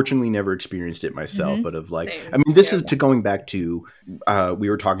 Fortunately, never experienced it myself, but of like, same. I mean, this is to going back to, we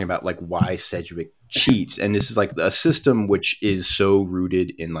were talking about like why Sedgwick cheats. And this is like a system which is so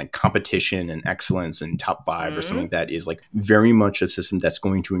rooted in like competition and excellence and top 5 or something that is like very much a system that's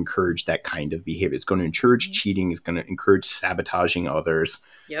going to encourage that kind of behavior. It's going to encourage cheating. It's going to encourage sabotaging others,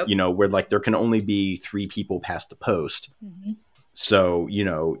 you know, where like there can only be 3 people past the post. So, you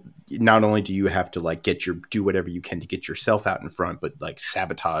know, not only do you have to like do whatever you can to get yourself out in front, but like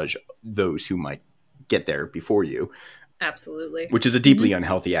sabotage those who might get there before you. Absolutely. Which is a deeply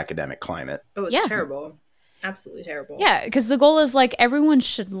unhealthy academic climate. Oh, it's terrible. Absolutely terrible. Yeah, because the goal is like everyone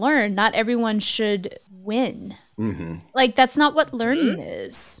should learn. Not everyone should win. Like that's not what learning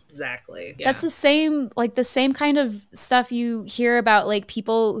is. Exactly. Yeah. That's the same kind of stuff you hear about like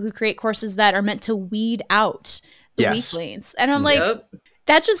people who create courses that are meant to weed out the weaklings. And I'm like,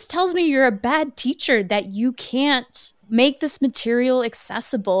 that just tells me you're a bad teacher, that you can't make this material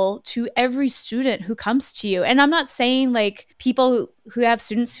accessible to every student who comes to you. And I'm not saying like people who have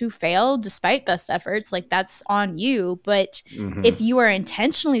students who fail despite best efforts, like that's on you. But if you are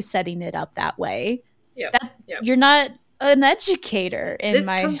intentionally setting it up that way, you're not an educator, in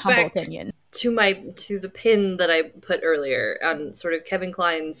my humble opinion. To the pin that I put earlier on sort of Kevin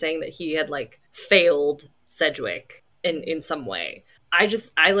Kline saying that he had like failed Sedgwick in some way.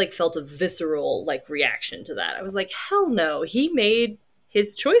 I like felt a visceral like reaction to that. I was like, hell no, he made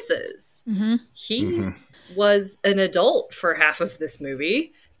his choices. He was an adult for half of this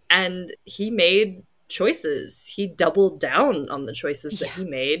movie and he made choices. He doubled down on the choices that he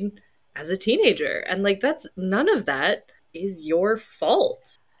made as a teenager. And like, none of that is your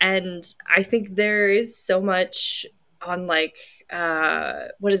fault. And I think there is so much on like,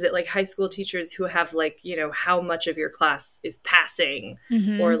 what is it, like high school teachers who have like, you know, how much of your class is passing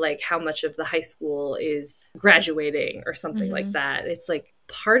or like how much of the high school is graduating or something like that. It's like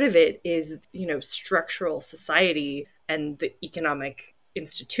part of it is, you know, structural society and the economic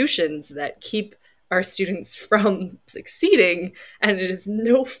institutions that keep our students from succeeding, and it is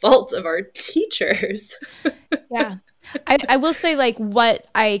no fault of our teachers. Yeah. I will say like what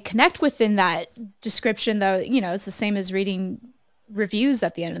I connect with in that description, though, you know, it's the same as reading reviews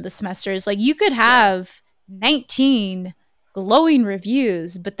at the end of the semester, is like you could have 19 glowing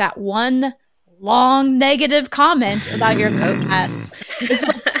reviews, but that one long negative comment about your class is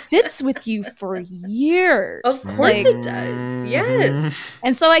what sits with you for years. Of course it does. Yes.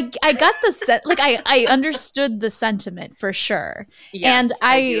 And so I got the I understood the sentiment for sure. Yes, And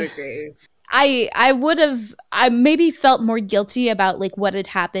I do agree. I maybe felt more guilty about like what had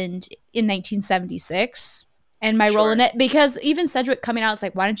happened in 1976 and my role in it, because even Cedric coming out, it's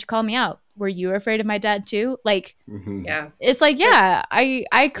like, why didn't you call me out? Were you afraid of my dad too? Like, yeah, it's like, yeah,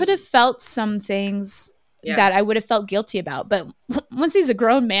 I could have felt some things that I would have felt guilty about. But once he's a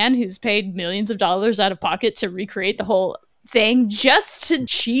grown man who's paid millions of dollars out of pocket to recreate the whole thing just to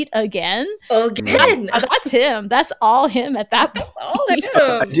cheat again, that's him. That's all him at that point.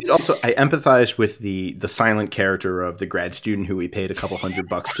 I empathized with the silent character of the grad student who we paid a couple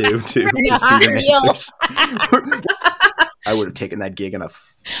 $100 to speed him answers. I would have taken that gig in a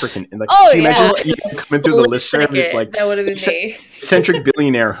freaking like. Can you imagine coming through the listserv? It's like that would have been me. Eccentric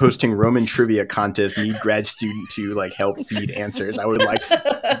billionaire hosting Roman trivia contest. Need grad student to like help feed answers. I would like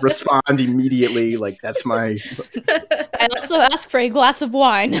respond immediately. Like that's my. I also ask for a glass of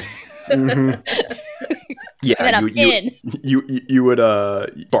wine. Mm-hmm. Yeah, you would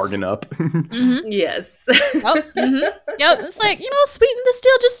bargain up. Mm-hmm. Yes. Yep. It's like, sweeten this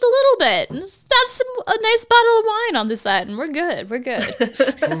deal just a little bit and add a nice bottle of wine on the side, and we're good. We're good.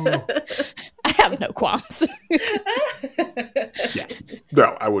 I have no qualms. Yeah,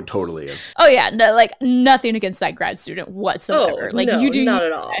 no, I would totally have. Oh yeah, no, like nothing against that grad student whatsoever. Oh, like no, you do not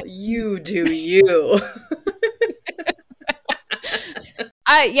at all. You do you.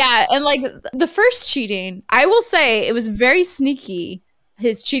 Yeah, and like the first cheating, I will say it was very sneaky,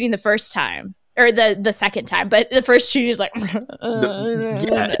 his cheating the first time. Or the second time, but the first cheating is like, it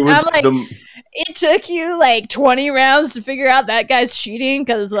was I'm like, it took you like 20 rounds to figure out that guy's cheating,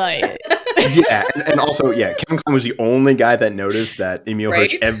 because like, yeah, and also, yeah, Kevin Kline was the only guy that noticed that Emil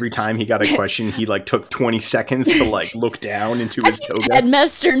Hirsch, every time he got a question, he like took 20 seconds to like look down into his toga. And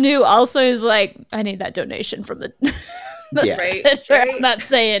Mester knew also is like, I need that donation from the. Right. I'm not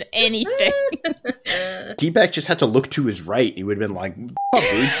saying anything. D-Back just had to look to his right. He would have been like,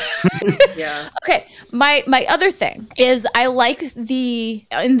 "Oh, dude." Yeah. Okay. My other thing is I like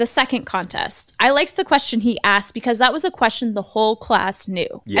in the second contest, I liked the question he asked, because that was a question the whole class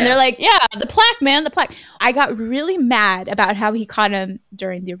knew. Yeah. And they're like, yeah, the plaque, man, the plaque. I got really mad about how he caught him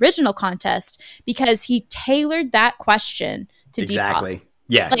during the original contest, because he tailored that question to exactly. Deepak.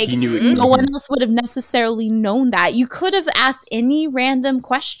 Yeah, like, he knew it. No one else would have necessarily known that. You could have asked any random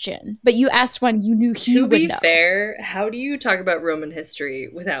question, but you asked one you knew he would know. To be fair, how do you talk about Roman history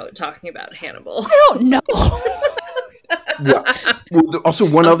without talking about Hannibal? I don't know. Well, also,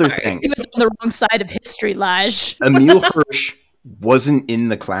 one other thing. He was on the wrong side of history, Laj. Emil Hirsch wasn't in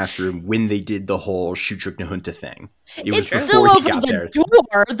the classroom when they did the whole Schutrich Nahunta thing. It was still before over he got the there.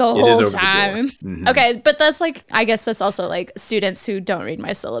 door the whole time. Mm-hmm. Okay, but that's like, I guess that's also like students who don't read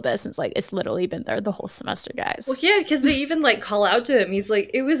my syllabus. It's like, it's literally been there the whole semester, guys. Well, yeah, because they even like call out to him. He's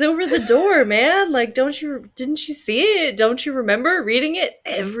like, it was over the door, man. Like, didn't you see it? Don't you remember reading it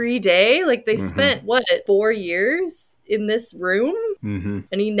every day? Like, they spent, 4 years in this room? Mm-hmm.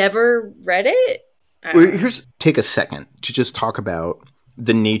 And he never read it? Well, take a second to just talk about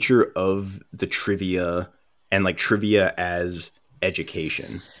the nature of the trivia and like trivia as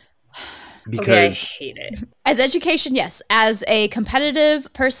education. Because I hate it. As education, yes. As a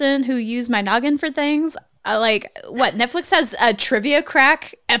competitive person who used my noggin for things, Netflix has trivia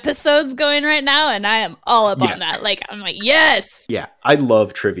crack episodes going right now, and I am all up on that. Like, I'm like, yes. Yeah, I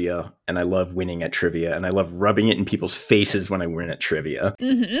love trivia, and I love winning at trivia, and I love rubbing it in people's faces when I win at trivia.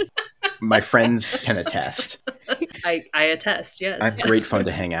 Mm-hmm. My friends can attest. I attest, yes. I'm great fun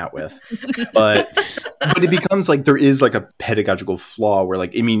to hang out with. But it becomes like there is like a pedagogical flaw where,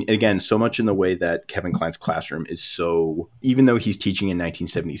 like, I mean, again, so much in the way that Kevin Kline's classroom is so, even though he's teaching in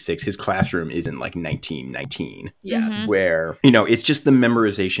 1976, his classroom isn't like 1919. Yeah. Mm-hmm. Where, it's just the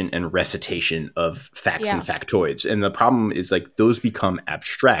memorization and recitation of facts and factoids. And the problem is like those become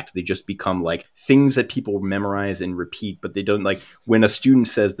abstract. They just become like things that people memorize and repeat, but they don't, like, when a student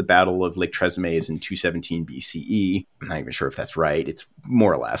says the Battle of Lake Tresemme is in 217 BCE, I'm not even sure if that's right. It's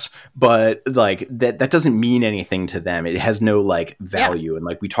more or less, but like that doesn't mean anything to them. It has no like value. And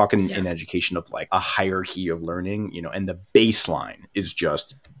like we talk in education of like a hierarchy of learning, and the baseline is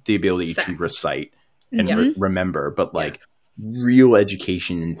just the ability to recite and remember. But like real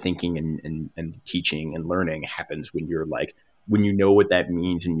education and thinking and teaching and learning happens when you're like, when you know what that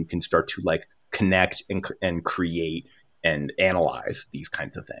means and you can start to like connect and create and analyze these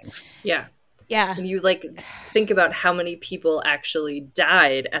kinds of things. Yeah. Yeah. And you like think about how many people actually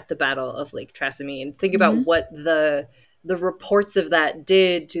died at the Battle of Lake Tresemme, and think about what the the reports of that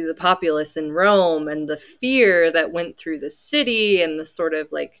did to the populace in Rome, and the fear that went through the city, and the sort of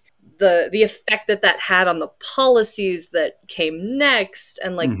like the effect that had on the policies that came next,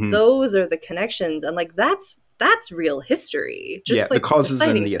 and like those are the connections, and like that's real history. Just the causes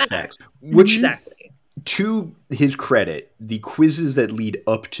and the effects. Which, exactly, to his credit, the quizzes that lead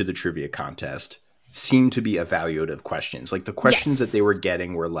up to the trivia contest seem to be evaluative questions. Like the questions that they were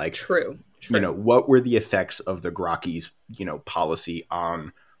getting were like, true. What were the effects of the Gracchi's, policy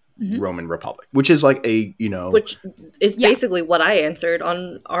on Roman Republic, which is like which is basically what I answered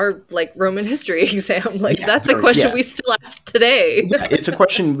on our like Roman history exam. Like that's a question we still ask today. It's a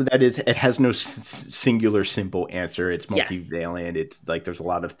question that it has no singular simple answer. It's multivalent. It's like there's a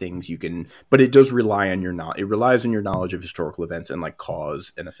lot of things you can, but it does rely on your knowledge. It relies on your knowledge of historical events and like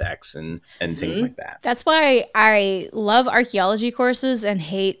cause and effects and things like that. That's why I love archaeology courses and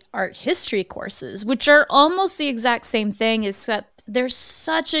hate art history courses, which are almost the exact same thing, except there's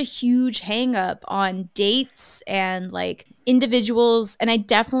such a huge hang up on dates and like individuals. And I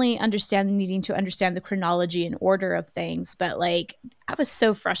definitely understand needing to understand the chronology and order of things. But like, I was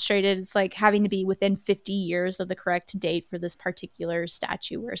so frustrated. It's like having to be within 50 years of the correct date for this particular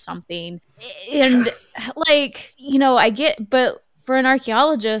statue or something. And like, I get, but for an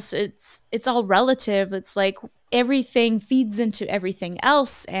archaeologist, it's all relative. It's like, everything feeds into everything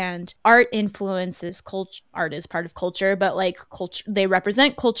else, and art influences culture. Art is part of culture, but like culture, they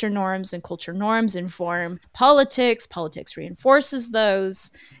represent culture norms, and culture norms inform politics. Politics reinforces those.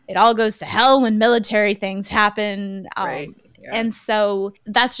 It all goes to hell when military things happen. Right. Yeah. And so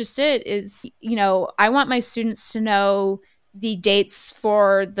that's just it. Is I want my students to know the dates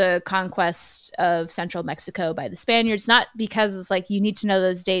for the conquest of central Mexico by the Spaniards, not because it's like you need to know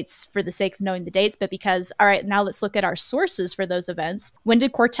those dates for the sake of knowing the dates, but because, all right, now let's look at our sources for those events. When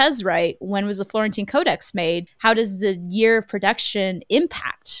did Cortez write? When was the Florentine Codex made? How does the year of production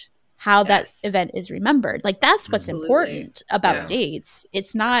impact how that event is remembered? Like, that's what's important about dates.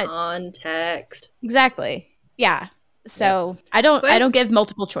 It's not context. Exactly. Yeah. So I don't give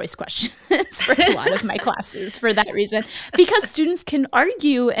multiple choice questions for a lot of my classes for that reason, because students can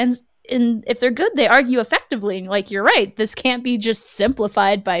argue, and if they're good, they argue effectively. And like, you're right, this can't be just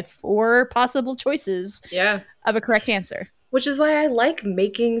simplified by 4 possible choices of a correct answer. Which is why I like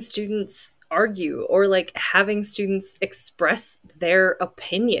making students argue, or like having students express their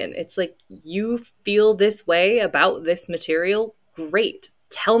opinion. It's like, you feel this way about this material? Great.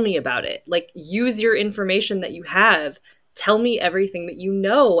 Tell me about it. Like, use your information that you have. Tell me everything that you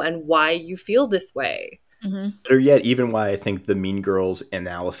know and why you feel this way. Or yet, even why I think the Mean Girls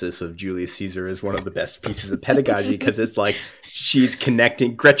analysis of Julius Caesar is one of the best pieces of pedagogy, because it's like she's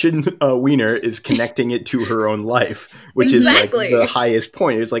connecting, Gretchen Wiener is connecting it to her own life, which is like the highest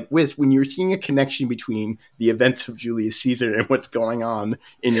point. It's like, Wiz, when you're seeing a connection between the events of Julius Caesar and what's going on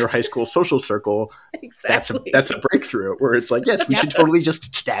in your high school social circle, that's a breakthrough, where it's like, yes, we should totally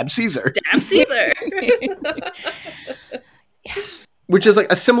just stab Caesar. Stab Caesar. Which is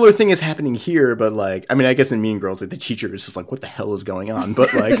like a similar thing is happening here, but like, I mean, I guess in Mean Girls, like the teacher is just like, what the hell is going on?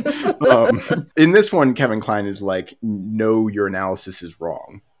 But like, in this one, Kevin Kline is like, no, your analysis is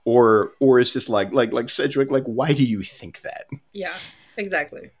wrong. Or it's just like Sedgwick, like, why do you think that? Yeah,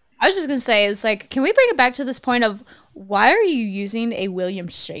 exactly. I was just going to say, it's like, can we bring it back to this point of why are you using a William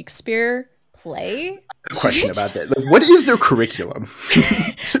Shakespeare play? A question about that. Like, what is their curriculum?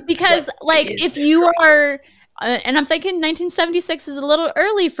 Because like, if you are... and I'm thinking 1976 is a little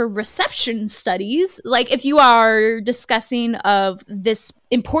early for reception studies. Like, if you are discussing of this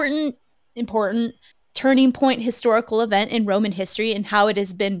important turning point historical event in Roman history and how it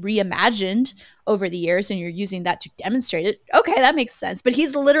has been reimagined over the years, and you're using that to demonstrate it, okay, that makes sense. But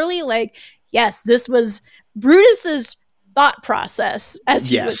he's literally like, yes, this was Brutus's thought process as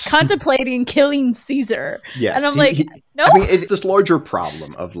he was contemplating killing Caesar. Yes. And I'm like, no. I mean, it's this larger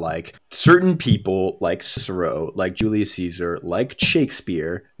problem of like certain people like Cicero, like Julius Caesar, like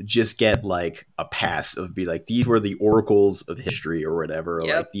Shakespeare just get like a pass of be like, these were the oracles of history or whatever.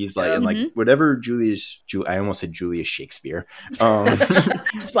 Like these like, and like whatever I almost said Julius Shakespeare.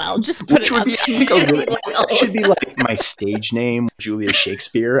 Well, just put it would be, I think it should be like my stage name, Julius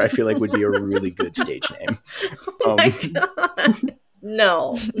Shakespeare. I feel like would be a really good stage name. Oh my God.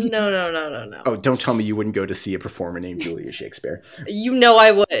 No. Oh, don't tell me you wouldn't go to see a performer named Julius Shakespeare. You know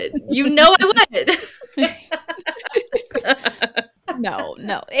I would. No.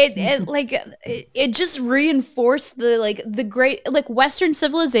 It just reinforced the great, like, Western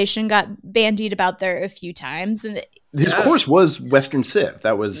civilization got bandied about there a few times, and his course was Western Civ.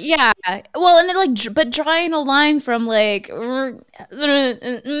 That was well, and then but drawing a line from like, and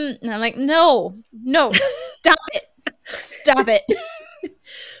I'm like, no, stop it. Stop it.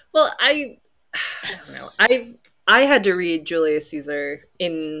 Well, I don't know. I had to read Julius Caesar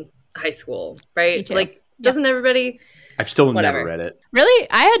in high school, Me right? too. Like, doesn't everybody? I've still Whatever. never read it. Really?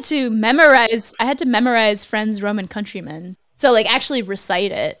 I had to memorize Friend's Roman Countrymen. So like actually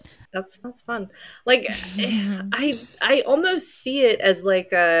recite it. That's fun. Like, I almost see it as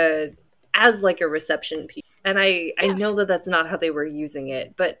like a reception piece, and I know that that's not how they were using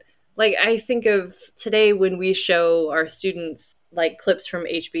it, but like I think of today when we show our students like clips from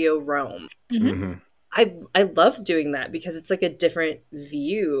HBO Rome. Mm-hmm. I love doing that because it's like a different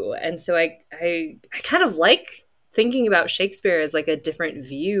view, and so I kind of like thinking about Shakespeare as like a different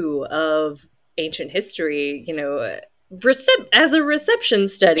view of ancient history, you know, as a reception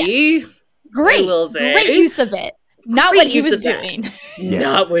study. Yes. Great. I will say. Great use of it. Not Great what he use was of that. doing.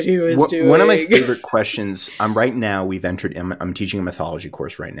 Not what he was doing. One of my favorite questions. Right now. I'm teaching a mythology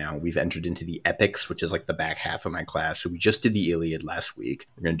course right now. We've entered into the epics, which is like the back half of my class. So we just did the Iliad last week.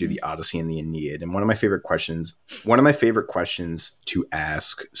 We're going to do the Odyssey and the Aeneid. And one of my favorite questions to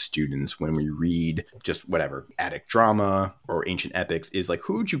ask students when we read just whatever Attic drama or ancient epics is like,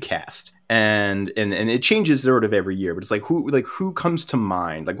 who would you cast? And it changes sort of every year, but it's like who comes to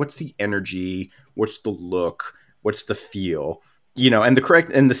mind? Like, what's the energy? What's the look? What's the feel? You know, and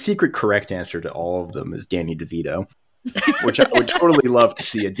the secret correct answer to all of them is Danny DeVito, which I would totally love to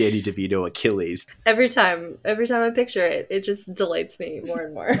see a Danny DeVito Achilles. Every time I picture it, it just delights me more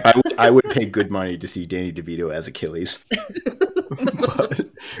and more. I would pay good money to see Danny DeVito as Achilles. But,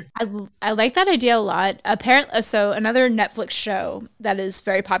 I like that idea a lot. Apparently, so another Netflix show that is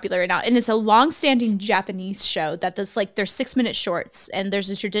very popular right now, and it's a long-standing Japanese show that does like they're 6-minute shorts, and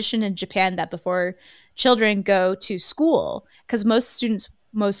there's a tradition in Japan that before children go to school, because most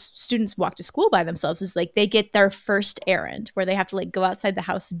students walk to school by themselves, is like they get their first errand where they have to like go outside the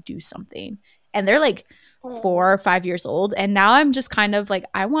house and do something, and they're like 4 or 5 years old. And now I'm just kind of like,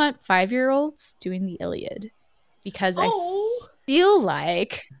 I want 5-year-olds doing the Iliad because I feel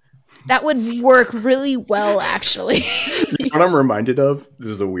like that would work really well, actually. you know what I'm reminded of? This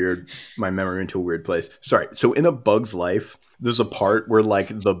is my memory went to a weird place. Sorry. So in A Bug's Life, there's a part where like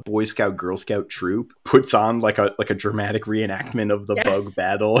the Boy Scout Girl Scout troop puts on like a dramatic reenactment of the bug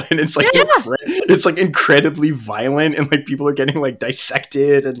battle, and it's like it's like incredibly violent, and like people are getting like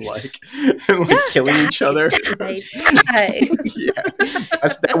dissected and like killing each other. Die. Yeah,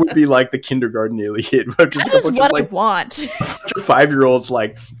 that would be like the kindergarten Iliad. Just That is what I want. A bunch of 5-year-olds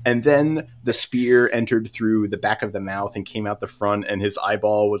like, and then the spear entered through the back of the mouth and came out the front, and his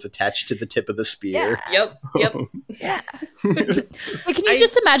eyeball was attached to the tip of the spear. Yep. Yeah. Wait, can you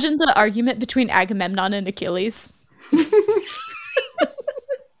just imagine the argument between Agamemnon and Achilles?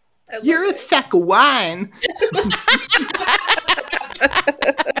 You're a sack of wine.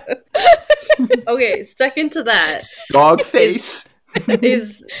 Okay, second to that, Dog face.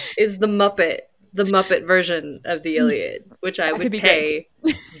 is the Muppet version of the Iliad, which I would pay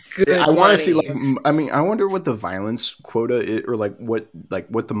good I want to see money. I wonder what the violence quota is, or what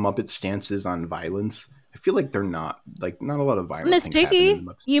the Muppet stance is on violence. I feel like they're not a lot of violence. Miss Piggy,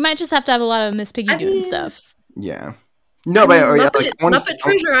 you might just have to have a lot of Miss Piggy doing stuff. Yeah. No, but Muppet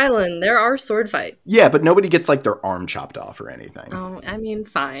Treasure Island, there are sword fights. Yeah, but nobody gets like their arm chopped off or anything. Oh, I mean,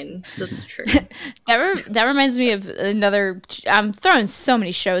 fine, that's true. That reminds me of another. I'm throwing so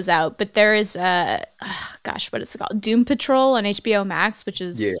many shows out, but there is what is it called? Doom Patrol on HBO Max, which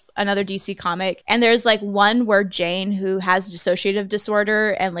is another DC comic. And there's like one where Jane, who has dissociative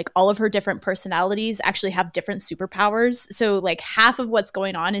disorder, and like all of her different personalities actually have different superpowers. So like half of what's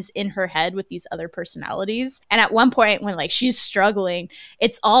going on is in her head with these other personalities. And at one point when like she's struggling,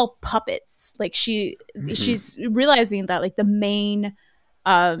 it's all puppets. Like she's realizing that like the main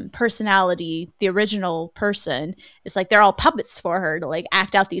personality, the original person, is like they're all puppets for her to like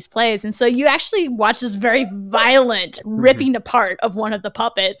act out these plays. And so you actually watch this very violent ripping apart of one of the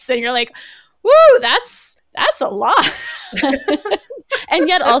puppets, and you're like, woo, that's a lot. And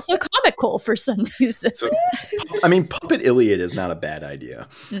yet also comical for some reason. So, I mean, Puppet Iliad is not a bad idea.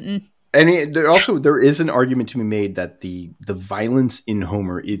 Mm-mm. And there is an argument to be made that the violence in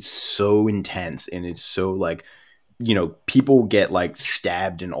Homer is so intense, and it's so like, you know, people get like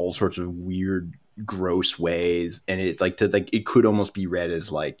stabbed in all sorts of weird, gross ways, and it's like it could almost be read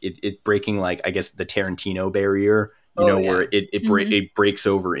as like it's breaking like, I guess, the Tarantino barrier, where it breaks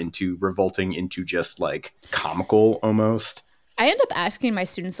over into revolting into just like comical almost. I end up asking my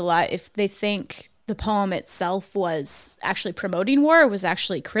students a lot if they think the poem itself was actually promoting war or was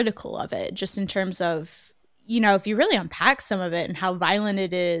actually critical of it, just in terms of, you know, if you really unpack some of it and how violent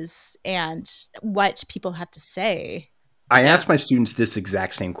it is and what people have to say. I asked my students this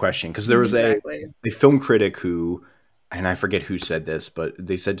exact same question because there was a film critic who and I forget who said this, but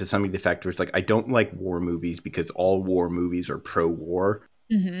they said to somebody the fact where it's like, I don't like war movies because all war movies are pro-war,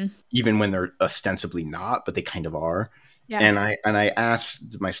 even when they're ostensibly not, but they kind of are. Yeah. And I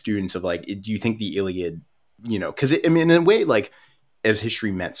asked my students of like, do you think the Iliad, you know, because I mean, in a way, like, as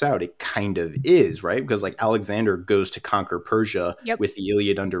history mets out, it kind of is, right? Because like Alexander goes to conquer Persia with the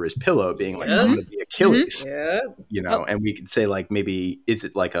Iliad under his pillow, being like, I'm going to be Achilles, you know. And we could say like, maybe is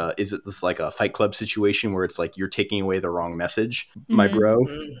it this like a Fight Club situation where it's like you're taking away the wrong message, my bro?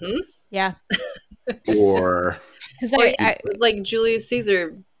 Yeah. Or because I like Julius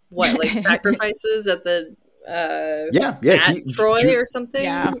Caesar, like sacrifices at the Troy or something.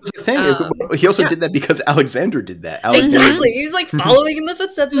 Yeah. He also did that because Alexander did that. Exactly. He's like following in the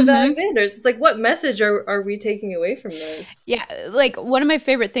footsteps of Alexander's. It's like, what message are we taking away from this? Yeah, like one of my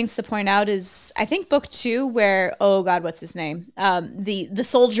favorite things to point out is I think book 2 where, oh God, what's his name? The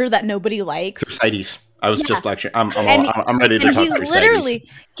soldier that nobody likes. Thersites. I was just lecturing. I'm ready to talk Thersites.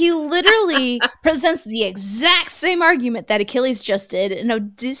 He literally presents the exact same argument that Achilles just did, and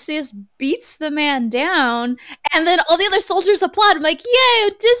Odysseus beats the man down, and then all the other soldiers applaud. I'm like, yay,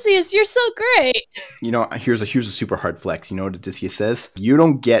 Odysseus, you're so great. You know, here's a super hard flex. You know what Odysseus says? You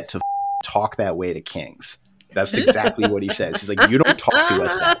don't get to talk that way to kings. That's exactly what he says. He's like, you don't talk to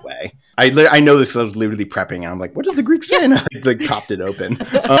us that way. I know this because I was literally prepping, and I'm like, what does the Greek say? And I like popped it open.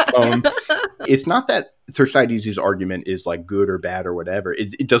 It's not that Thersites' argument is like good or bad or whatever.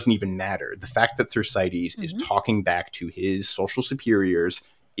 It doesn't even matter. The fact that Thersites is talking back to his social superiors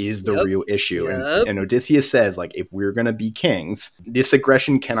is the real issue. And Odysseus says, like, if we're going to be kings, this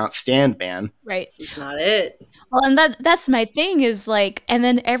aggression cannot stand, man. Right. It's not it. Well, and that's my thing is like, and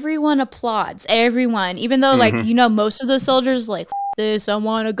then everyone applauds. Everyone. Even though, like, you know, most of the soldiers like, this, I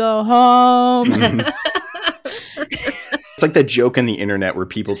want to go home. It's like that joke on the internet where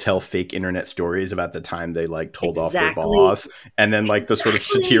people tell fake internet stories about the time they like told off their boss, and then like the sort of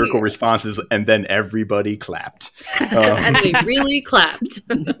satirical responses, and then everybody clapped. And they really clapped.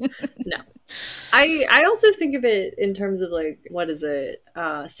 No. I also think of it in terms of like, what is it?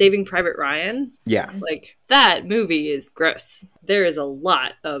 Saving Private Ryan. Yeah. Like that movie is gross. There is a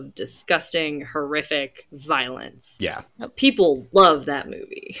lot of disgusting, horrific violence. Yeah. People love that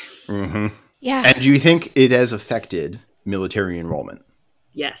movie. Yeah. And do you think it has affected military enrollment?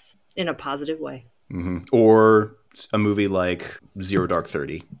 Yes, in a positive way. Or a movie like Zero Dark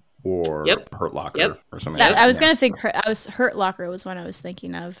 30 or Hurt Locker or something like that. I was going to think Hurt Locker was one I was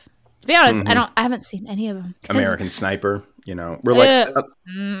thinking of. To be honest, I haven't seen any of them. American Sniper, you know. We're like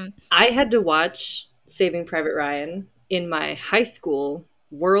I had to watch Saving Private Ryan in my high school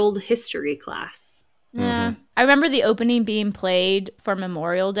world history class. Yeah. I remember the opening being played for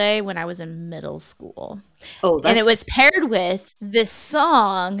Memorial Day when I was in middle school. Oh, and it was paired with this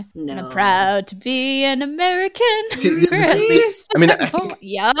song. No. I'm proud to be an American. I mean, I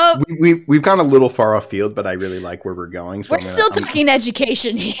think we've gone a little far off field, but I really like where we're going. So we're still talking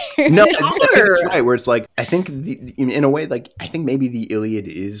education here. No, that's right. Where it's like, I think in a way, like I think maybe the Iliad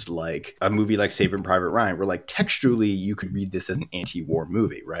is like a movie like Saving Private Ryan, where like textually you could read this as an anti-war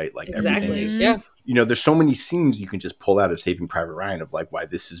movie, right? Like everything is, you know, there's so many scenes you can just pull out of Saving Private Ryan of like why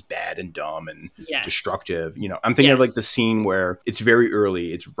this is bad and dumb and destructive. You know, I'm thinking of like the scene where it's very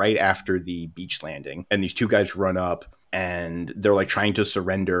early. It's right after the beach landing, and these two guys run up and they're like trying to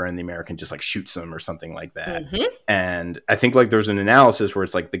surrender, and the American just like shoots them or something like that. And I think like there's an analysis where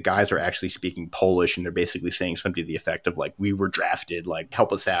it's like the guys are actually speaking Polish, and they're basically saying something to the effect of like, we were drafted, like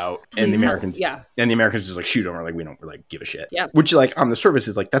help us out. And the Americans just like shoot them, or like we don't like give a shit. Which like on the surface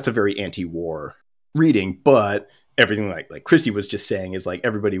is like that's a very anti-war reading, but everything like Christy was just saying is like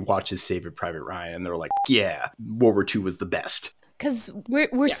everybody watches Saving Private Ryan and they're like, yeah, World War II was the best. Because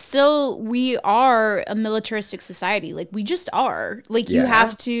we are a militaristic society. Like we just are. Like you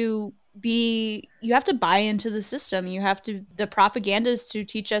have to buy into the system. The propaganda is to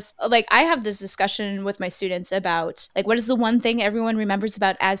teach us. Like I have this discussion with my students about like, what is the one thing everyone remembers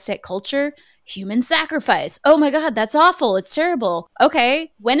about Aztec culture? Human sacrifice. Oh my God, that's awful. It's terrible.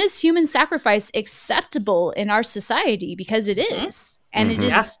 Okay, when is human sacrifice acceptable in our society? Because it is. And it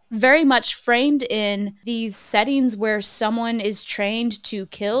is very much framed in these settings where someone is trained to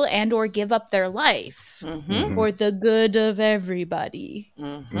kill and or give up their life for the good of everybody.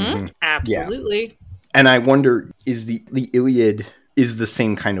 Absolutely. Yeah. And I wonder, is the Iliad is the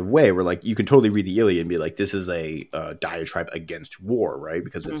same kind of way where like you can totally read the Iliad and be like, this is a diatribe against war, right?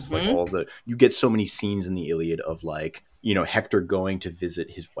 Because it's like you get so many scenes in the Iliad of like, you know, Hector going to visit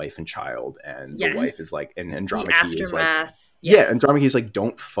his wife and child, and the wife is like, and Andromache is like, Andromache is like,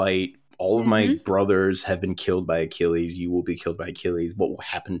 don't fight all of my Mhm. brothers have been killed by Achilles. You will be killed by Achilles. What will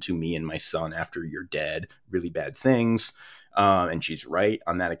happen to me and my son after you're dead? Really bad things. And she's right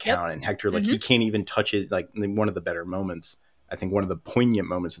on that account. And Hector, like, he can't even touch it. Like, one of the better moments, I think one of the poignant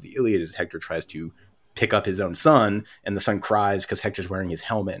moments of the Iliad is Hector tries to pick up his own son, and the son cries because Hector's wearing his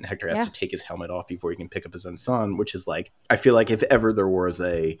helmet, and Hector has to take his helmet off before he can pick up his own son, which is like, I feel like if ever there was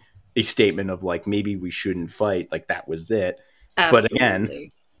a statement of like, maybe we shouldn't fight, like, that was it. Absolutely. But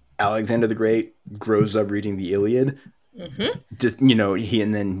again, Alexander the Great grows up reading the Iliad. Just, you know, he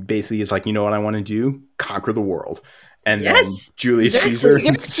and then basically is like, you know what I want to do? Conquer the world. And then Julius Caesar,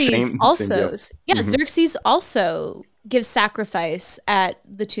 Xerxes also, Xerxes also gives sacrifice at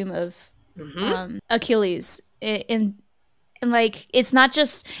the tomb of Achilles. And like, it's not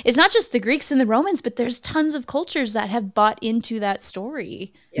just the Greeks and the Romans, but there's tons of cultures that have bought into that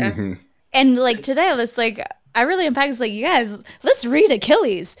story. And like today, let's like, I really unpack. It's like, you guys, let's read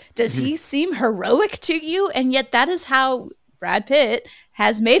Achilles. Does he seem heroic to you? And yet that is how Brad Pitt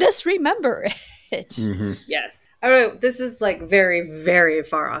has made us remember it. Yes. I don't know, this is like very, very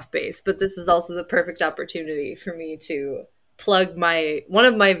far off base, but this is also the perfect opportunity for me to plug one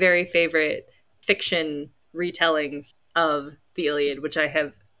of my very favorite fiction retellings of the Iliad, which I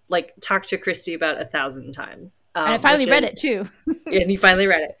have like talked to Christy about 1,000 times. And I finally read it too. And you finally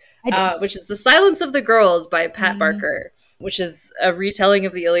read it. Which is The Silence of the Girls by Pat Barker, which is a retelling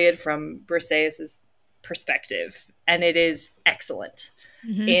of the Iliad from Briseis's perspective. And it is excellent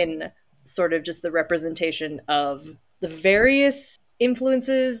in sort of just the representation of the various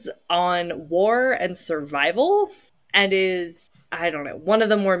influences on war and survival, and is, I don't know, one of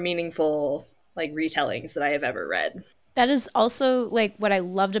the more meaningful like retellings that I have ever read. That is also like what I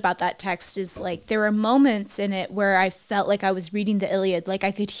loved about that text is like there were moments in it where I felt like I was reading the Iliad, like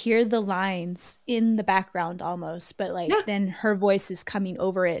I could hear the lines in the background almost, but like then her voice is coming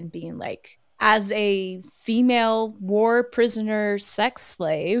over it and being like, as a female war prisoner sex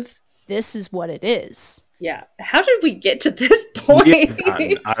slave, this is what it is. Yeah. How did we get to this point?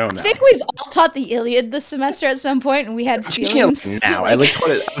 I don't know. I think we've all taught the Iliad this semester at some point, and we had feelings. It now. I was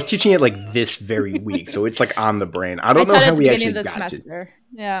teaching it like this very week, so it's like on the brain. I don't know how we actually got semester.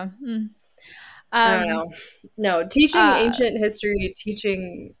 Yeah. I don't know. No, teaching ancient history,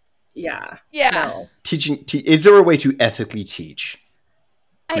 no. Teaching. Is there a way to ethically teach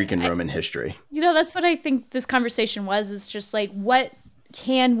Greek and Roman history? You know, that's what I think this conversation was. Is just like, what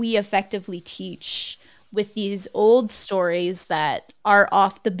can we effectively teach with these old stories that are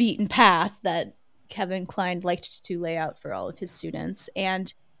off the beaten path that Kevin Kline liked to lay out for all of his students?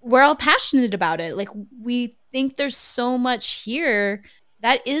 And we're all passionate about it. Like, we think there's so much here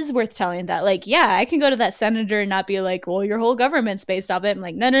that is worth telling, that like, yeah, I can go to that senator and not be like, well, your whole government's based off it. I'm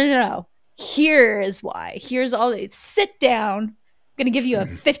like, no. Here is why. Here's all. Sit down. I'm going to give you a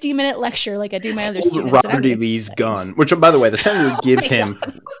 50-minute lecture like I do my other students. Robert E. Lee's gun, which, by the way, the senator gives him.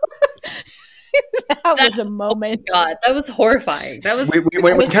 That was a moment. Oh God, that was horrifying. That was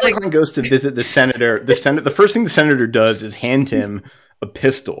when Kevin Kline goes to visit the senator. The first thing the senator does is hand him a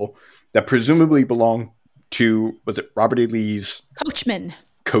pistol that presumably belonged to, was it Robert E. Lee's coachman?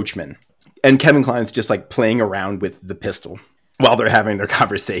 And Kevin Kline's just like playing around with the pistol while they're having their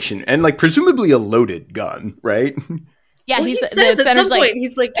conversation, and like presumably a loaded gun, right? Yeah, well, he says at some point,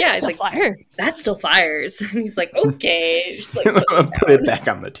 he's like, yeah, he's like, fire. That still fires. And he's like, okay. Just like, put it back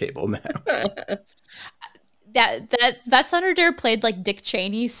on the table now. that senator played like Dick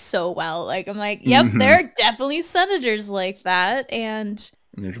Cheney so well. Like, I'm like, yep, there are definitely senators like that. And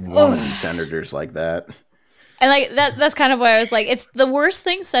there's one of these senators like that. And like that's kind of why I was like, if the worst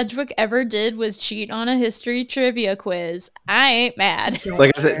thing Sedgwick ever did was cheat on a history trivia quiz, I ain't mad.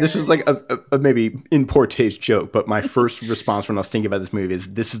 Like I said, this was like a maybe in poor taste joke, but my first response when I was thinking about this movie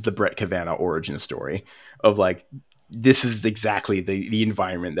is, this is the Brett Kavanaugh origin story of like, this is exactly the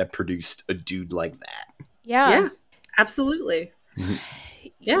environment that produced a dude like that. Yeah, absolutely.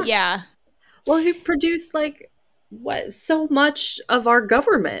 Yeah. Well, he produced like so much of our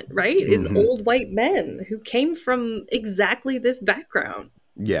government, right? Is old white men who came from exactly this background.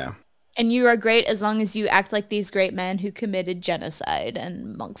 Yeah. And you are great as long as you act like these great men who committed genocide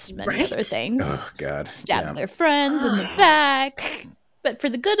and amongst many other things. Oh God. Stabbing their friends in the back. But for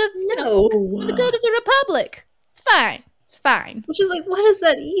the good of for the good of the Republic. It's fine. It's fine. Which is like, what does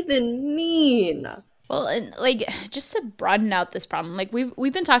that even mean? Well, and like, just to broaden out this problem, like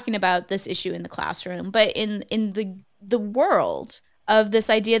we've been talking about this issue in the classroom, but in the world of this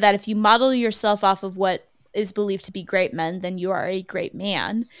idea that if you model yourself off of what is believed to be great men, then you are a great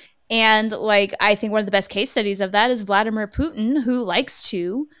man. And like, I think one of the best case studies of that is Vladimir Putin, who likes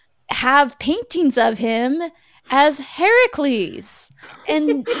to have paintings of him as Heracles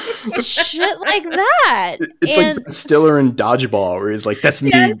and shit like that. It's and like Ben Stiller in Dodgeball, where he's like, "That's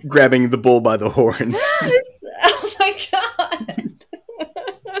me Yes. grabbing the bull by the horns." Yes! Oh my god.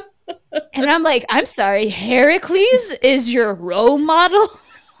 and I'm like, I'm sorry, Heracles is your role model?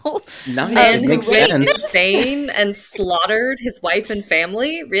 Not Man it who makes went sense. insane and slaughtered his wife and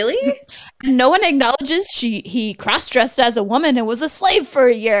family? Really? No one acknowledges he cross-dressed as a woman and was a slave for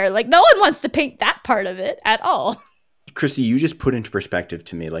a year. Like, no one wants to paint that part of it at all. Christy, you just put into perspective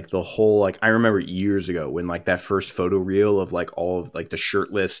to me like the whole like I remember years ago when like that first photo reel of like all of like the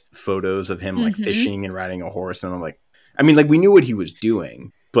shirtless photos of him like Mhm. fishing and riding a horse, and I'm like, I mean, like we knew what he was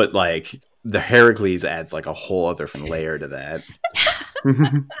doing, but like the Heracles adds like a whole other layer to that.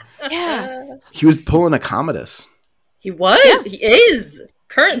 Yeah. He was pulling a Commodus. He was. Yeah. He is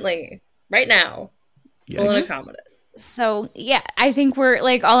currently, right now, pulling a Yikes. Commodus. So yeah, I think we're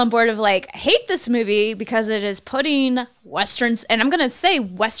like all on board of like hate this movie because it is putting Westerns, and I'm gonna say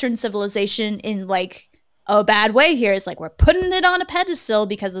Western civilization in like a bad way here. It's like we're putting it on a pedestal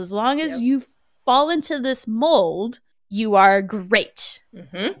because as long as Yep. you fall into this mold, you are great.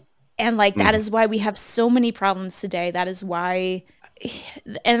 Mm-hmm. And like that Mhm. is why we have so many problems today. That is why,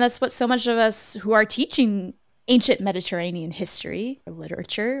 and that's what so much of us who are teaching ancient Mediterranean history or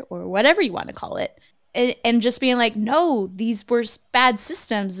literature or whatever you want to call it, and just being like, no, these were bad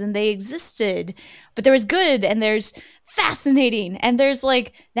systems and they existed, but there was good and there's fascinating and there's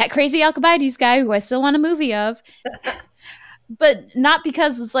like that crazy Alcibiades guy who I still want a movie of. But not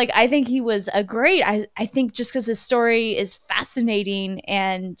because it's like I think he was a great. I think just because his story is fascinating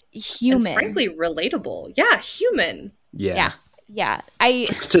and human. And frankly, relatable. Yeah, human. Yeah. Yeah.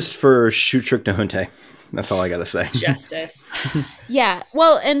 Justice for Shutruk Nahunte. That's all I gotta say. Justice. Yeah.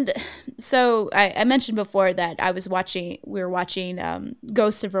 Well, and so I mentioned before that we were watching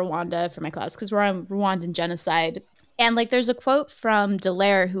Ghosts of Rwanda for my class because we're on Rwandan genocide. And like there's a quote from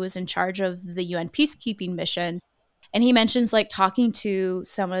Dallaire, who was in charge of the UN peacekeeping mission. And he mentions like talking to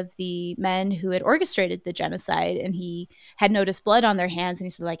some of the men who had orchestrated the genocide, and he had noticed blood on their hands. And he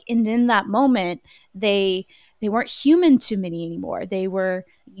said, like, and in that moment, they weren't human to me anymore. They were,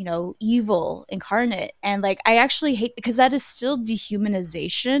 evil incarnate. And like, I actually hate because that is still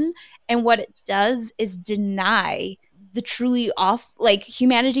dehumanization. And what it does is deny the truly like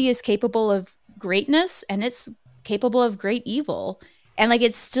humanity is capable of greatness and it's capable of great evil. And like,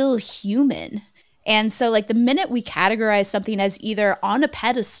 it's still human. And so, like, the minute we categorize something as either on a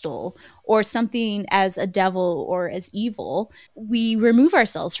pedestal or something as a devil or as evil, we remove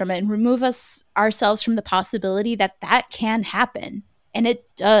ourselves from it and remove ourselves from the possibility that that can happen. And it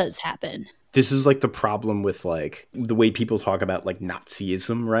does happen. This is like the problem with like the way people talk about like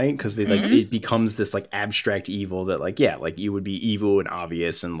Nazism, right? Because they like Mhm. it becomes this like abstract evil that like, yeah, like you would be evil and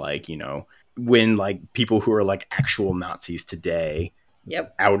obvious, and like, when like people who are like actual Nazis today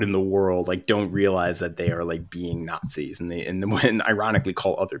Yep. out in the world like don't realize that they are like being Nazis, and when ironically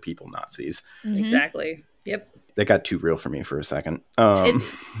call other people Nazis. Mhm. Exactly. Yep. That got too real for me for a second.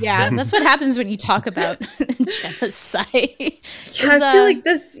 Yeah, that's what happens when you talk about genocide. Yeah, I feel like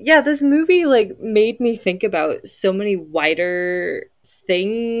this movie like made me think about so many wider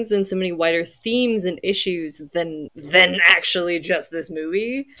things and so many wider themes and issues than actually just this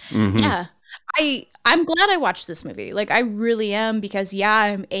movie. Mhm. Yeah. I'm glad I watched this movie. Like I really am, because yeah,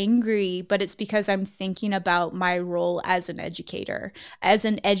 I'm angry, but it's because I'm thinking about my role as an educator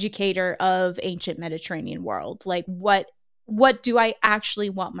of ancient Mediterranean world. Like what do I actually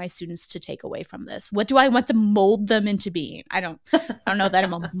want my students to take away from this? What do I want to mold them into being? I don't know that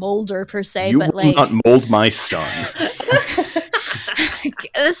I'm a molder per se, You but will like not mold my son.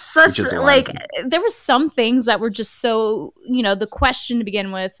 it's such Which is like lying. there were some things that were just so, the question to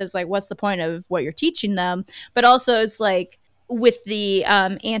begin with is like, what's the point of what you're teaching them? But also it's like with the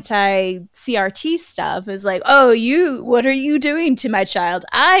anti-CRT stuff is like, oh, what are you doing to my child?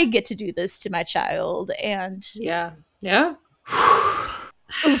 I get to do this to my child. And Yeah. Yeah.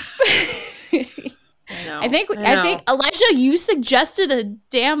 oof. I know. I think Elijah, you suggested a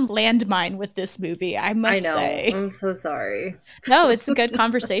damn landmine with this movie. I must say, I'm so sorry. no, it's a good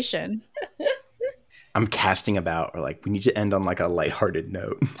conversation. I'm casting about, or like we need to end on like a lighthearted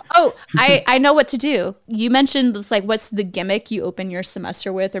note. Oh, I know what to do. You mentioned it's like, what's the gimmick you open your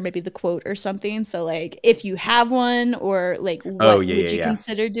semester with, or maybe the quote or something. So like, if you have one, or like, what would you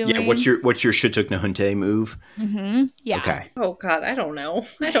consider doing? Yeah, what's your Shutruk Nahunte move? Mm-hmm. Yeah. Okay, Oh God, I don't know.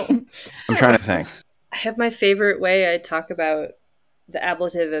 I don't. I'm trying to think. I have my favorite way I talk about the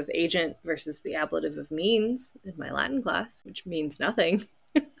ablative of agent versus the ablative of means in my Latin class, which means nothing.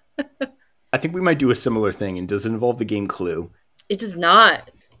 I think we might do a similar thing. And does it involve the game Clue? It does not.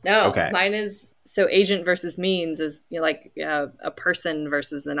 No. Okay. Mine is So agent versus means is like a person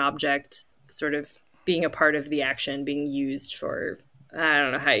versus an object, sort of being a part of the action, being used for, I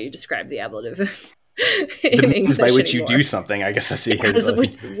don't know how you describe the ablative. The means by which you do something, I guess I see.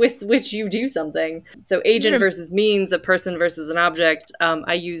 With which you do something. So agent versus means, a person versus an object.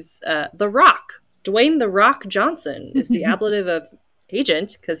 I use The Rock. Dwayne The Rock Johnson is the ablative of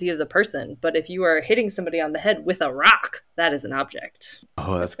agent because he is a person. But if you are hitting somebody on the head with a rock, that is an object.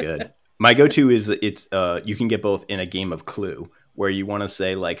 Oh, that's good. My go-to is you can get both in a game of Clue, where you want to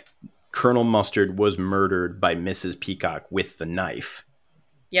say like Colonel Mustard was murdered by Mrs. Peacock with the knife.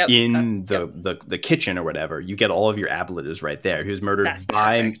 Yep, in the kitchen or whatever. You get all of your ablatives right there. He was murdered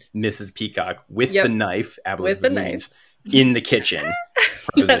by Mrs. Peacock with the knife, ablative with the knife, in the kitchen.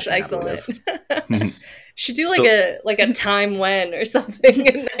 That's excellent. Should do like a time when or something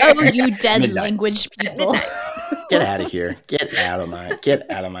in there. Oh, you dead Midnight. Language people. Get out of here. Get out of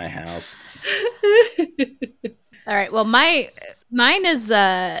my house. All right. Well, mine is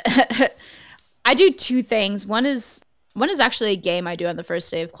I do two things. One is actually a game I do on the first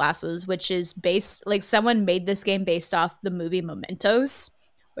day of classes, which is based, like, someone made this game based off the movie Mementos,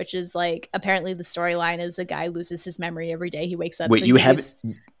 which is like, apparently the storyline is a guy loses his memory every day he wakes up. Wait, so you haven't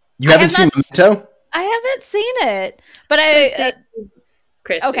seen Memento? I haven't seen it, but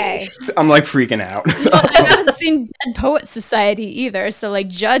Christy. Okay. I'm like freaking out. Well, I haven't seen Dead Poet Society either, so like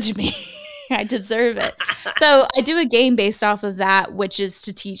judge me. I deserve it. So I do a game based off of that, which is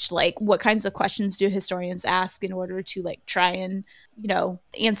to teach like what kinds of questions do historians ask in order to like try and,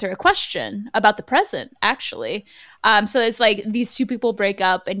 answer a question about the present, actually. So it's like these two people break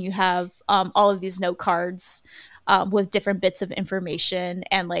up and you have all of these note cards with different bits of information,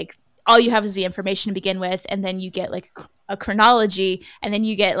 and like all you have is the information to begin with, and then you get like a chronology, and then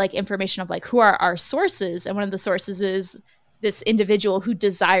you get like information of like who are our sources, and one of the sources is this individual who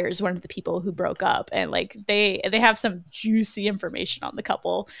desires one of the people who broke up, and like they have some juicy information on the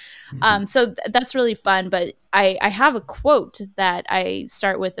couple. So that's really fun. But I have a quote that I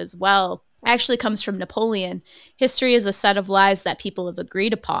start with as well. It actually comes from Napoleon. History is a set of lies that people have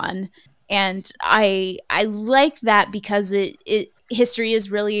agreed upon. And I like that because history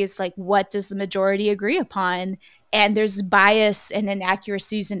is like, what does the majority agree upon? And there's bias and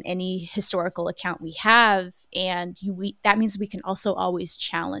inaccuracies in any historical account we have. And that means we can also always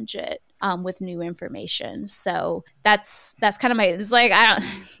challenge it with new information. So that's kind of it's like,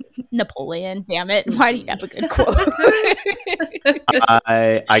 Napoleon, damn it. Why do you have a good quote?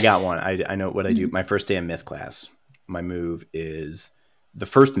 I got one. I know what I do. My first day of myth class, my move is, the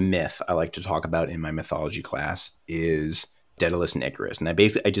first myth I like to talk about in my mythology class is Daedalus and Icarus. And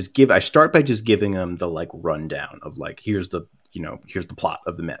I start by just giving them the like rundown of like, here's the plot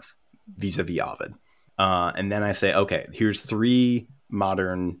of the myth vis-a-vis Ovid. And then I say, okay, here's 3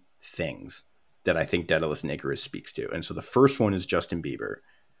 modern things that I think Daedalus and Icarus speaks to. And so the first one is Justin Bieber.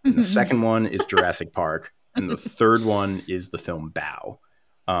 And the second one is Jurassic Park. And the third one is the film Bao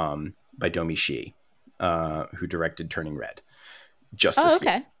by Domi Shi, who directed Turning Red.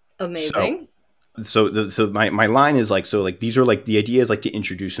 Okay. Amazing. So my line is like, so like these are like the ideas, like to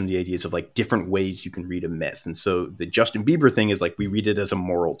introduce some of the ideas of like different ways you can read a myth. And so the Justin Bieber thing is like, we read it as a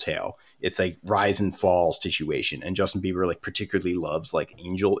moral tale. It's like rise and fall situation. And Justin Bieber like particularly loves like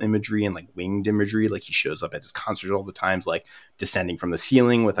angel imagery and like winged imagery. Like he shows up at his concerts all the times, like descending from the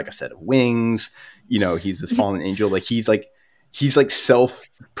ceiling with like a set of wings. He's this fallen angel. Like he's like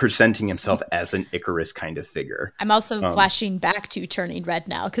self-presenting himself as an Icarus kind of figure. I'm also flashing back to Turning Red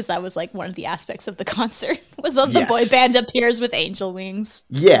now, because that was like one of the aspects of the concert was of the boy band appears with angel wings.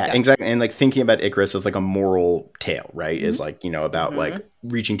 Yeah, exactly. And like thinking about Icarus as like a moral tale, right? Mm-hmm. Is like, about like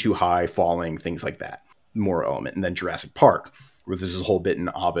reaching too high, falling, things like that. Moral element. And then Jurassic Park, where there's this whole bit in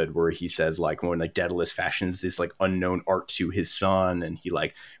Ovid where he says like, when like Daedalus fashions this like unknown art to his son, and he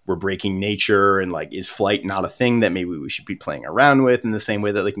like, we're breaking nature, and like, is flight not a thing that maybe we should be playing around with, in the same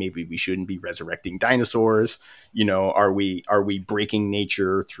way that like maybe we shouldn't be resurrecting dinosaurs? Are we breaking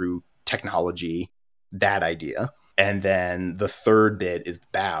nature through technology? That idea. And then the third bit is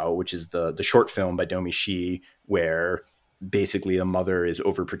Bao, which is the short film by Domi Shi, where basically a mother is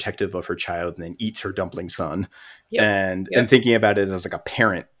overprotective of her child and then eats her dumpling son. And thinking about it as like a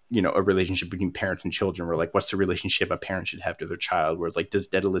parent, a relationship between parents and children, where like, what's the relationship a parent should have to their child? Whereas like, does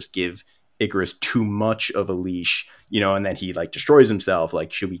Daedalus give Icarus too much of a leash, and then he like destroys himself?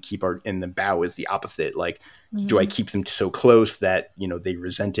 Like, should we keep and the Bao is the opposite. Like, do I keep them so close that, they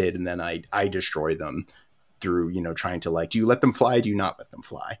resent it, and then I destroy them through, trying to like, do you let them fly? Do you not let them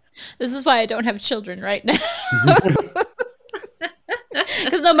fly? This is why I don't have children right now.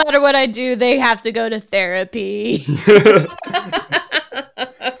 Because no matter what I do, they have to go to therapy.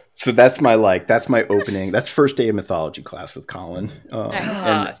 So that's my opening. That's first day of mythology class with Colin.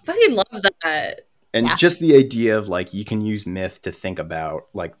 I fucking love that. And just the idea of like, you can use myth to think about,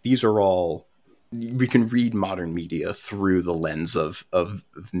 like, these are all, we can read modern media through the lens of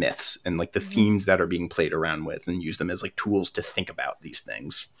myths and like the themes that are being played around with, and use them as like tools to think about these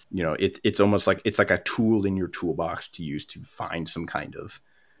things. You know, it's almost like, it's like a tool in your toolbox to use to find some kind of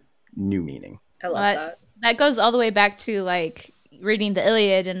new meaning. I love that. That goes all the way back to like reading the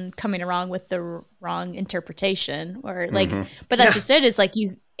Iliad and coming along with the wrong interpretation, or like, but that's just it. It's like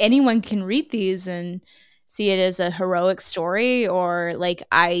anyone can read these and see it as a heroic story, or like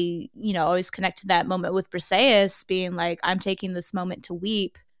I, always connect to that moment with Briseis being like, I'm taking this moment to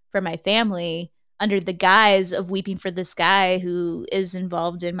weep for my family under the guise of weeping for this guy who is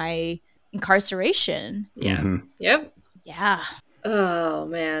involved in my incarceration. Yeah. Yep. Yeah. Oh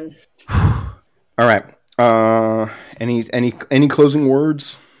man. All right. Any closing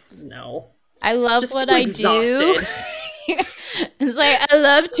words? No. I love what I do. It's like, I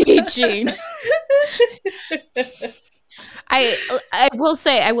love teaching. I will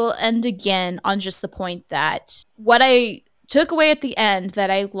say, I will end again on just the point that what I took away at the end that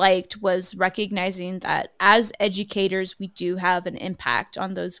I liked was recognizing that as educators, we do have an impact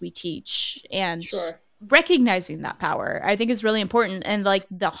on those we teach, and recognizing that power, I think, is really important, and like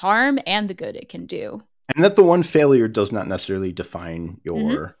the harm and the good it can do. And that the one failure does not necessarily define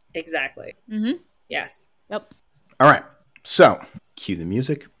your... Exactly. Yes. Yep. All right. So, cue the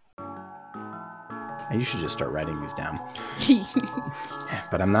music. And you should just start writing these down.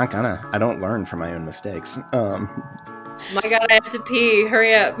 But I'm not gonna. I don't learn from my own mistakes. My God, I have to pee.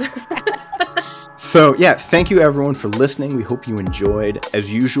 Hurry up. So, yeah, thank you everyone for listening. We hope you enjoyed.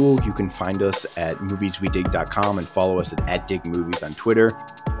 As usual, you can find us at movieswedig.com and follow us at @digmovies on Twitter.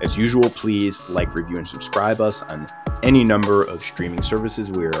 As usual, please like, review, and subscribe us on any number of streaming services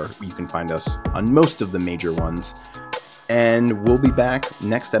where you can find us on most of the major ones. And we'll be back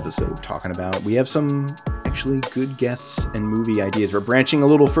next episode talking about, we have some actually good guests and movie ideas. We're branching a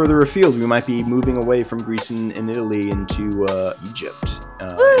little further afield. We might be moving away from Greece and Italy into Egypt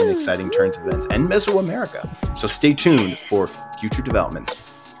in exciting turns of events, and Mesoamerica. So stay tuned for future developments.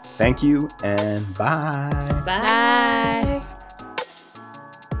 Thank you, and bye. Bye.